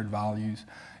of shared values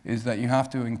is that you have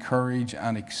to encourage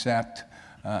and accept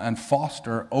and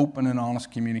foster open and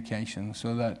honest communication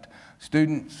so that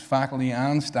students, faculty,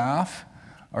 and staff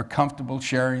are comfortable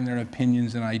sharing their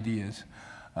opinions and ideas.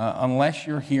 Unless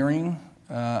you're hearing,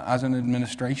 as an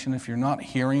administration, if you're not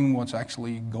hearing what's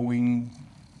actually going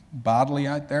badly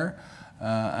out there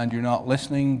and you're not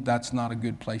listening, that's not a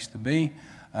good place to be.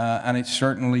 And it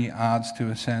certainly adds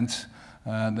to a sense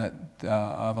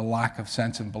of a lack of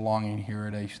sense of belonging here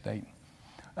at A-State.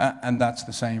 And that's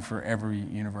the same for every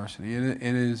university. It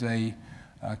is a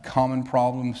common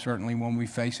problem, certainly when we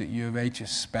face at U of H,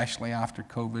 especially after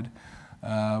COVID.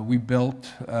 We built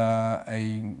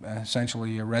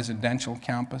essentially a residential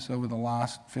campus over the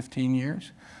last 15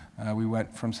 years. We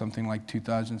went from something like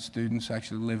 2,000 students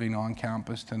actually living on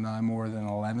campus to now more than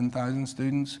 11,000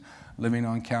 students living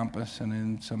on campus and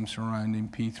in some surrounding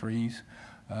P3s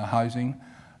housing.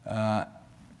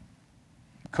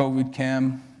 COVID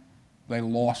came. They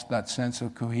lost that sense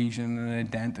of cohesion and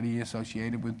identity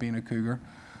associated with being a Cougar.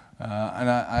 And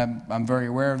I'm very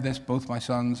aware of this. Both my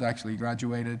sons actually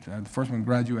graduated. The first one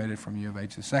graduated from U of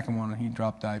H. The second one, he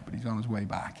dropped out, but he's on his way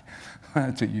back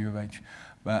to U of H.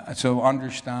 So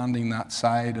understanding that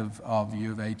side of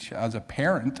U of H as a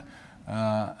parent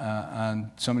and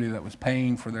somebody that was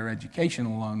paying for their education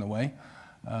along the way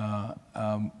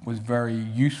was very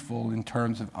useful in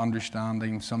terms of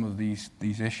understanding some of these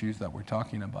issues that we're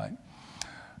talking about.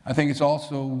 I think it's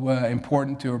also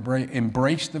important to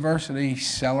embrace diversity,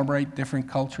 celebrate different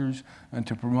cultures, and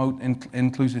to promote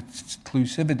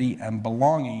inclusivity and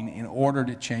belonging in order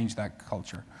to change that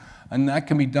culture. And that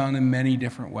can be done in many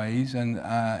different ways. And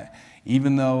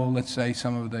even though, let's say,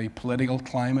 some of the political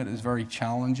climate is very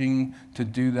challenging to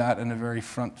do that in a very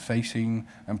front-facing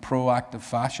and proactive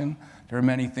fashion, there are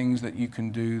many things that you can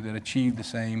do that achieve the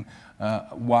same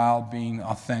while being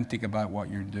authentic about what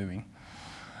you're doing.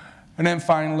 And then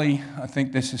finally, I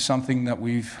think this is something that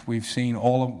we've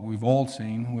all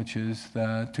seen, which is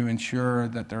to ensure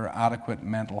that there are adequate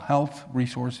mental health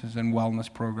resources and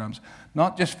wellness programs,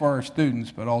 not just for our students,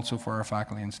 but also for our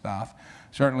faculty and staff.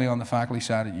 Certainly on the faculty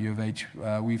side at U of H,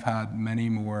 we've had many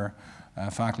more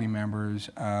faculty members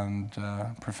and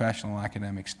professional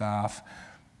academic staff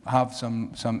have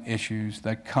some issues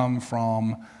that come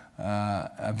from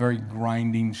a very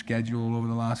grinding schedule over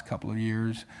the last couple of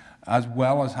years. as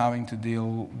well as having to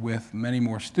deal with many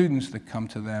more students that come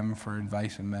to them for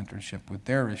advice and mentorship with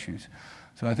their issues.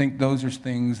 So I think those are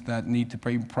things that need to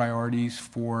be priorities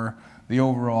for the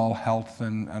overall health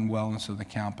and wellness of the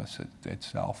campus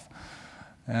itself.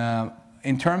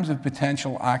 In terms of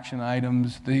potential action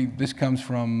items, this comes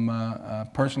from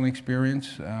personal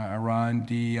experience around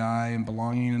DEI and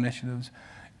belonging initiatives,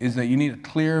 is that you need a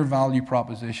clear value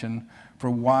proposition for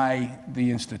why the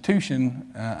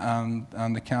institution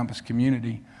and the campus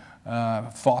community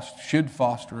should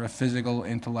foster a physical,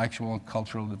 intellectual, and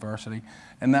cultural diversity.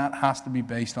 And that has to be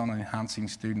based on enhancing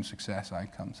student success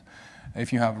outcomes.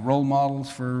 If you have role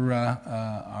models for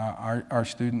our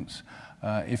students,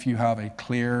 if you have a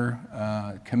clear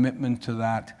commitment to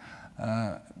that,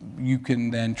 you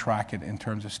can then track it in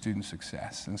terms of student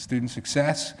success. And student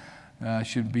success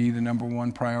should be the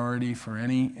 #1 priority for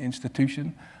any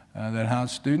institution that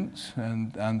has students,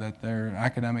 and that their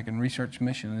academic and research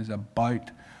mission is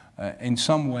about, in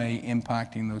some way,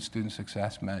 impacting those student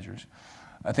success measures.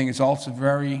 I think it's also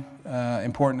very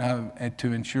important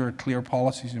to ensure clear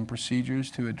policies and procedures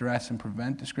to address and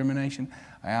prevent discrimination.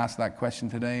 I asked that question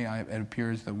today. It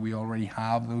appears that we already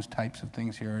have those types of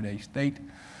things here at A-State.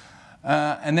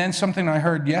 And then something I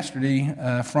heard yesterday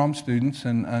from students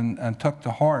and took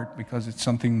to heart, because it's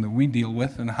something that we deal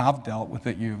with and have dealt with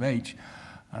at U of H,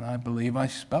 and I believe I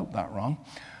spelt that wrong,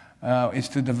 is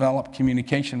to develop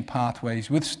communication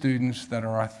pathways with students that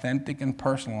are authentic and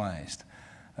personalized.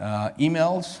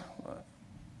 Emails,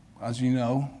 as you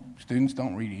know, students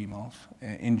don't read emails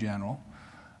in general.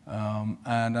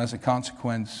 And as a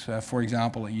consequence, for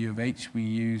example, at U of H, we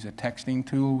use a texting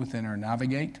tool within our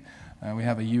Navigate. We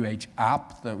have a UH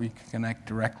app that we can connect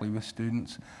directly with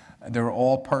students. They're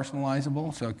all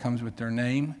personalizable, so it comes with their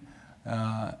name.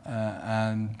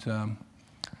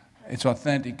 It's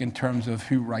authentic in terms of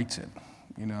who writes it.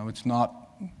 You know, it's not,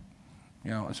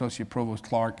 Associate Provost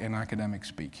Clarke in academic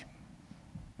speak.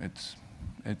 It's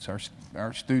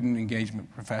our student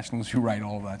engagement professionals who write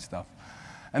all of that stuff.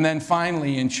 And then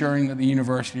finally, ensuring that the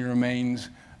university remains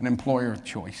an employer of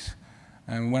choice.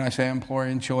 And when I say employer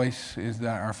of choice, is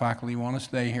that our faculty want to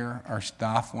stay here, our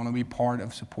staff want to be part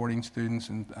of supporting students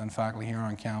and faculty here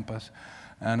on campus.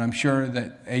 And I'm sure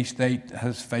that A-State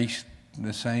has faced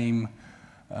the same,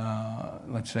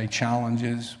 let's say,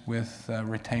 challenges with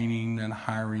retaining and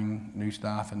hiring new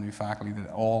staff and new faculty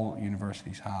that all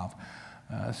universities have.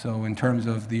 So in terms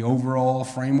of the overall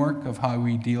framework of how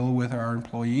we deal with our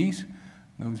employees,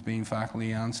 those being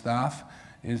faculty and staff,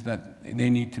 is that they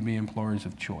need to be employers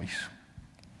of choice.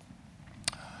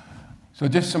 So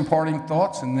just some parting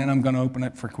thoughts, and then I'm going to open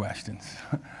it for questions.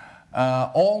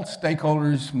 All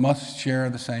stakeholders must share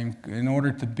the same, in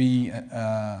order to be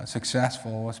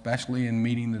successful, especially in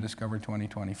meeting the Discover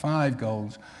 2025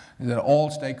 goals, is that all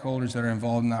stakeholders that are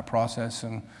involved in that process,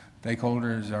 and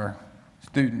stakeholders are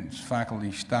students,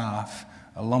 faculty, staff,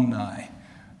 alumni,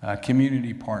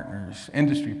 community partners,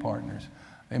 industry partners.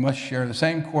 They must share the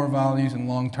same core values and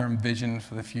long-term visions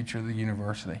for the future of the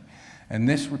university. And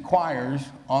this requires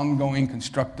ongoing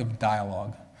constructive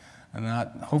dialogue. And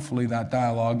that, hopefully that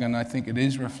dialogue, and I think it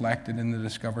is reflected in the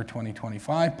Discover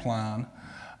 2025 plan,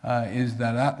 is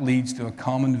that leads to a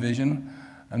common vision,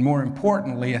 and more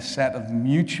importantly, a set of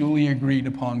mutually agreed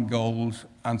upon goals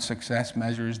and success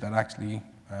measures that actually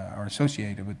are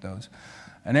associated with those.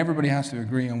 And everybody has to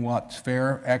agree on what's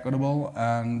fair, equitable,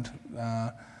 and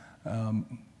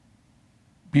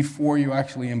before you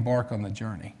actually embark on the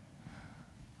journey.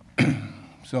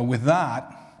 So with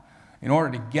that, in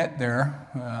order to get there,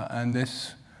 and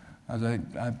this, as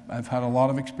I've had a lot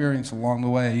of experience along the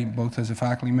way, both as a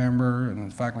faculty member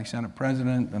and faculty senate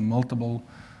president and multiple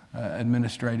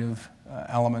administrative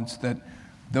elements, that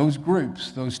those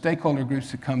groups, those stakeholder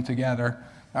groups that come together,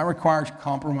 that requires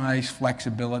compromise,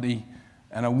 flexibility,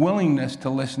 and a willingness to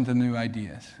listen to new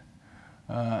ideas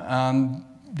and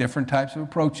different types of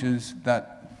approaches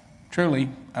that truly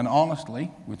and honestly,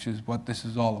 which is what this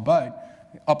is all about,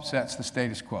 upsets the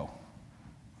status quo.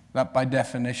 That by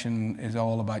definition is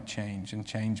all about change and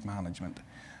change management.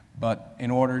 But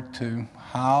in order to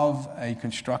have a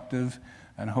constructive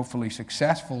and hopefully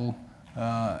successful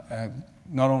not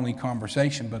only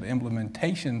conversation but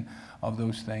implementation of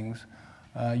those things,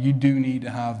 you do need to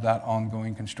have that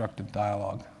ongoing constructive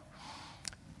dialogue.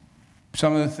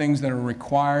 Some of the things that are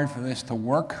required for this to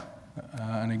work,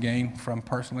 and again, from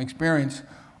personal experience,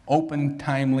 open,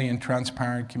 timely, and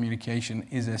transparent communication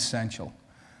is essential.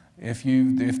 If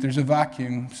there's a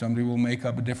vacuum, somebody will make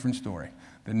up a different story.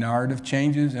 The narrative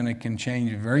changes, and it can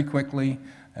change very quickly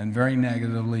and very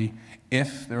negatively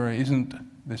if there isn't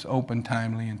this open,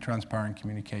 timely, and transparent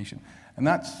communication. And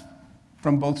that's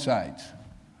from both sides.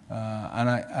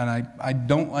 I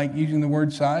don't like using the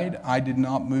word side. I did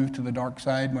not move to the dark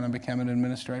side when I became an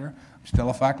administrator. I'm still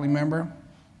a faculty member,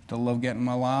 still love getting in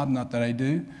my lab, not that I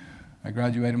do. I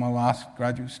graduated my last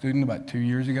graduate student about 2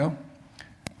 years ago,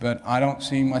 but I don't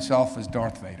see myself as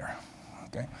Darth Vader,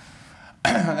 okay?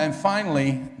 And then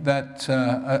finally, that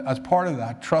as part of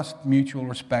that, trust, mutual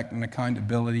respect, and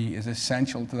accountability is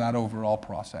essential to that overall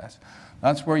process.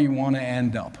 That's where you want to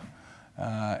end up,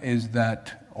 is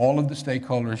that all of the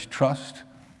stakeholders trust,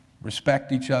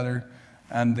 respect each other,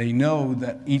 and they know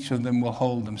that each of them will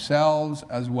hold themselves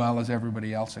as well as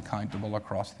everybody else accountable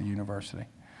across the university.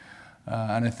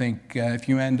 And I think if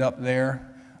you end up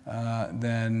there,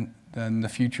 then the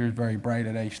future is very bright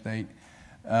at A-State.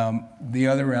 The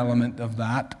other element of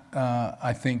that,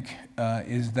 I think,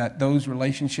 is that those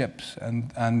relationships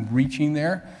and reaching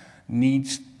there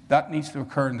needs to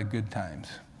occur in the good times.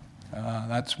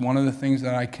 That's one of the things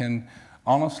that I can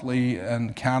honestly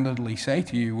and candidly say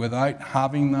to you. Without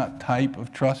having that type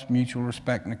of trust, mutual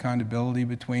respect, and accountability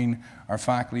between our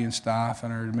faculty and staff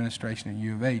and our administration at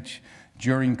U of H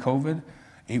during COVID,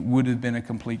 it would have been a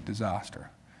complete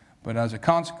disaster. But as a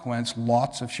consequence,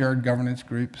 lots of shared governance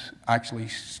groups actually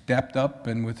stepped up,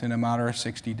 and within a matter of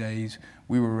 60 days,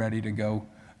 we were ready to go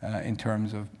in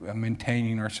terms of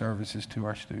maintaining our services to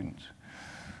our students.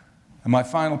 And my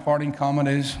final parting comment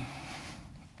is,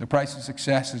 the price of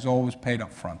success is always paid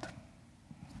up front.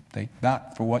 Take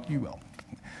that for what you will.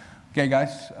 Okay,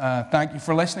 guys, thank you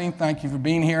for listening. Thank you for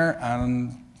being here,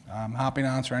 and I'm happy to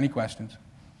answer any questions.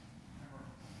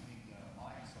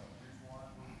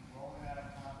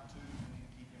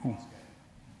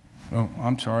 Oh,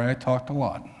 I'm sorry, I talked a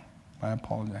lot. I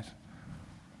apologize.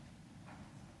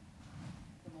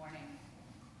 Good morning.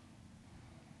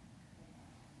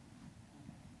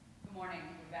 Good morning,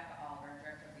 Rebecca Oliver,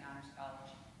 Director of the Honors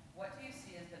College. What do you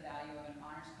see as the value of an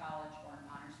honors college or an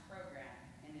honors program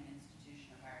in an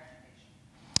institution of higher education?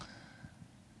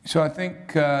 So I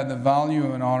think the value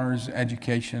of an honors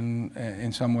education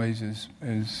in some ways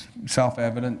is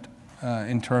self-evident.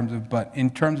 In terms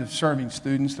of serving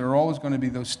students, there are always going to be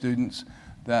those students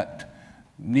that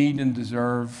need and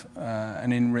deserve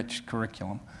an enriched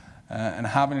curriculum. And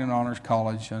having an honors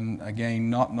college, and again,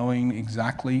 not knowing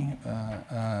exactly,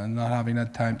 not having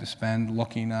had time to spend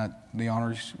looking at the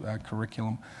honors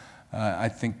curriculum, I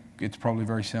think it's probably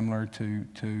very similar to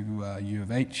U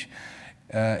of H.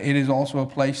 It is also a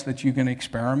place that you can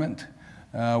experiment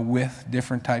with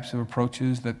different types of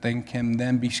approaches that can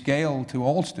then be scaled to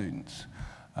all students.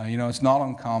 You know, it's not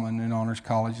uncommon in honors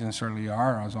college, and certainly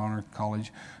as honors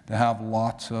college, to have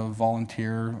lots of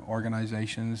volunteer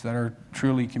organizations that are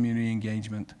truly community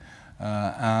engagement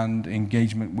and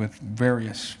engagement with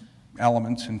various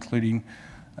elements, including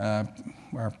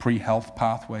our pre-health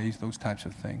pathways, those types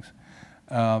of things.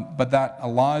 But that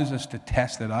allows us to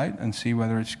test it out and see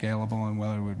whether it's scalable and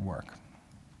whether it would work.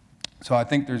 So I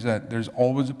think there's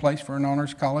always a place for an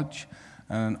honors college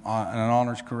and an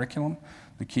honors curriculum.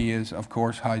 The key is, of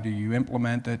course, how do you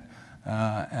implement it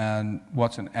and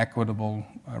what's an equitable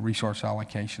resource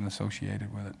allocation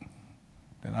associated with it.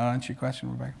 Did that answer your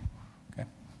question, Rebecca? Okay.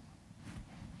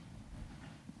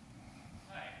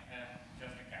 Hi,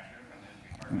 Justin Castro from the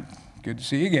History Department. Good to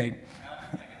see you again.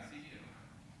 Good to see you.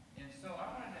 And so I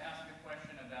wanted to ask a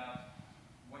question about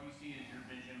what you see as your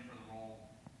vision for the role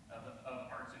of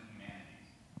arts and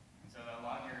humanities. And so a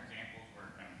lot of your examples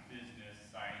were kind of business,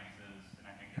 sciences, and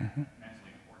I think they're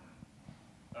immensely important.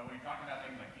 But when you talk about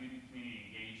things like community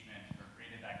engagement or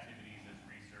creative activities as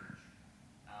research,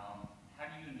 how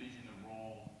do you envision the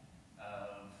role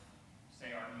of,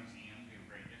 say, our museums? We have a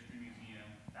great history museum,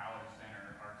 Valor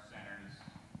Center, art centers.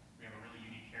 We have a really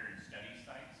unique heritage study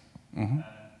sites and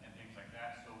things like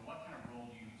that. So what kind of role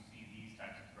do you see these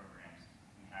types of programs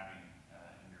having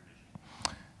in your vision?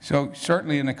 So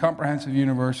certainly in a comprehensive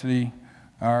university,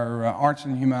 our arts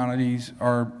and humanities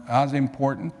are as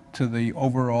important to the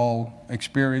overall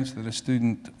experience that a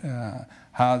student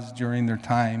has during their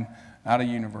time at a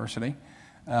university.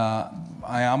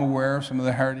 I am aware of some of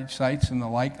the heritage sites and the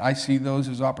like. I see those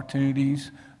as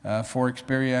opportunities for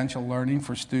experiential learning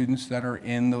for students that are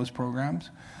in those programs.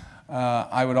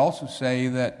 I would also say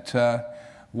that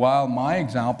while my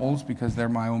examples, because they're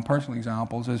my own personal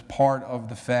examples, as part of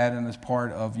the Fed and as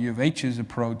part of U of H's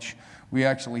approach, we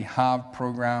actually have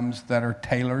programs that are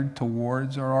tailored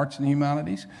towards our arts and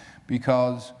humanities,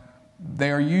 because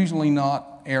they are usually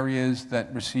not areas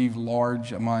that receive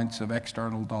large amounts of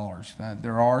external dollars.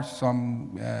 There are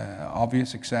some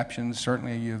obvious exceptions,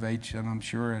 certainly at U of H and I'm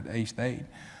sure at A-State.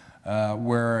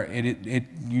 where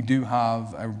you do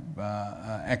have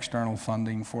external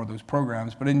funding for those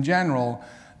programs. But in general,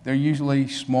 they're usually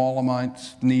small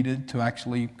amounts needed to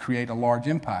actually create a large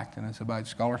impact, and it's about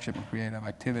scholarship and creative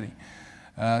activity.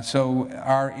 So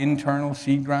our internal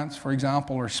seed grants, for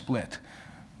example, are split.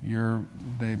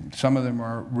 Some of them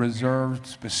are reserved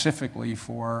specifically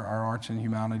for our arts and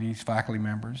humanities faculty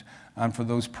members and for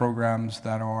those programs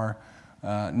that are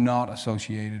not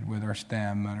associated with our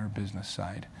STEM and our business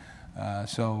side.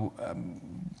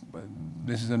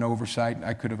 This is an oversight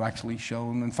I could have actually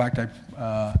shown. In fact,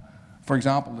 for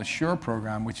example, the SURE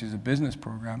program, which is a business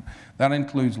program, that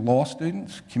includes law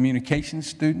students, communications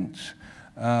students,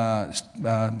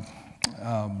 our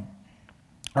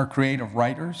creative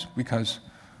writers, because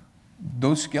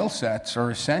those skill sets are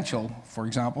essential, for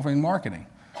example, in marketing.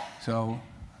 So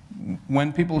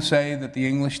when people say that the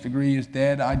English degree is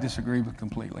dead, I disagree with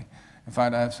completely. In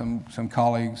fact, I have some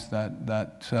colleagues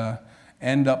that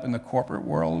end up in the corporate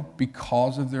world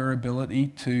because of their ability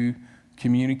to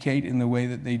communicate in the way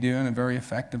that they do in a very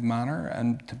effective manner,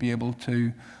 and to be able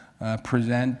to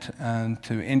present and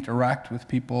to interact with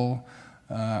people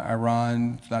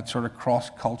around that sort of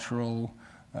cross-cultural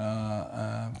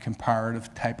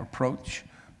comparative type approach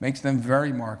makes them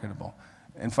very marketable.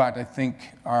 In fact, I think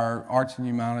our arts and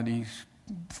humanities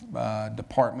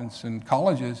departments and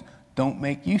colleges don't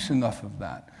make use enough of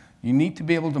that. You need to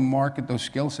be able to market those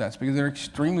skill sets because they're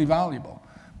extremely valuable.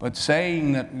 But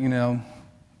saying that, you know,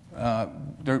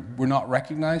 we're not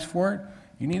recognized for it,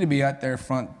 you need to be out there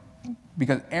front,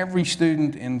 because every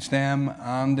student in STEM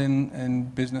and in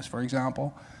business, for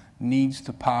example, needs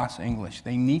to pass English.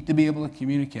 They need to be able to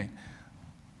communicate.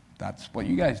 That's what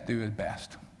you guys do at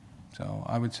best. So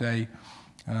I would say,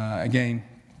 again,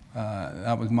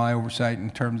 that was my oversight in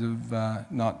terms of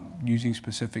not using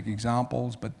specific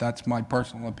examples, but that's my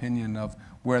personal opinion of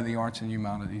where the arts and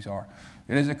humanities are.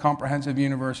 It is a comprehensive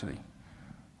university.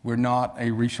 We're not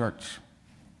a research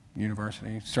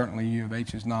university. Certainly U of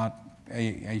H is not,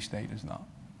 A-State is not.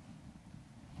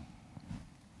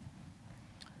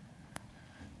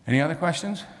 Any other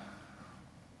questions?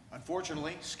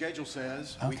 Unfortunately, schedule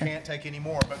says we Okay. can't take any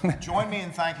more, but join me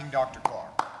in thanking Dr.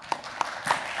 Clarke.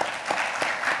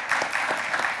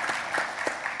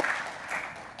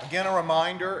 Again, a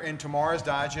reminder, in tomorrow's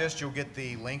digest, you'll get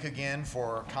the link again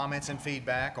for comments and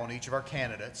feedback on each of our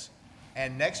candidates.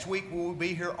 And next week, we'll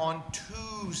be here on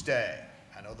Tuesday.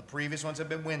 I know the previous ones have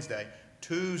been Wednesday.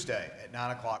 Tuesday at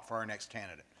 9 o'clock for our next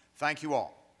candidate. Thank you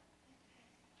all.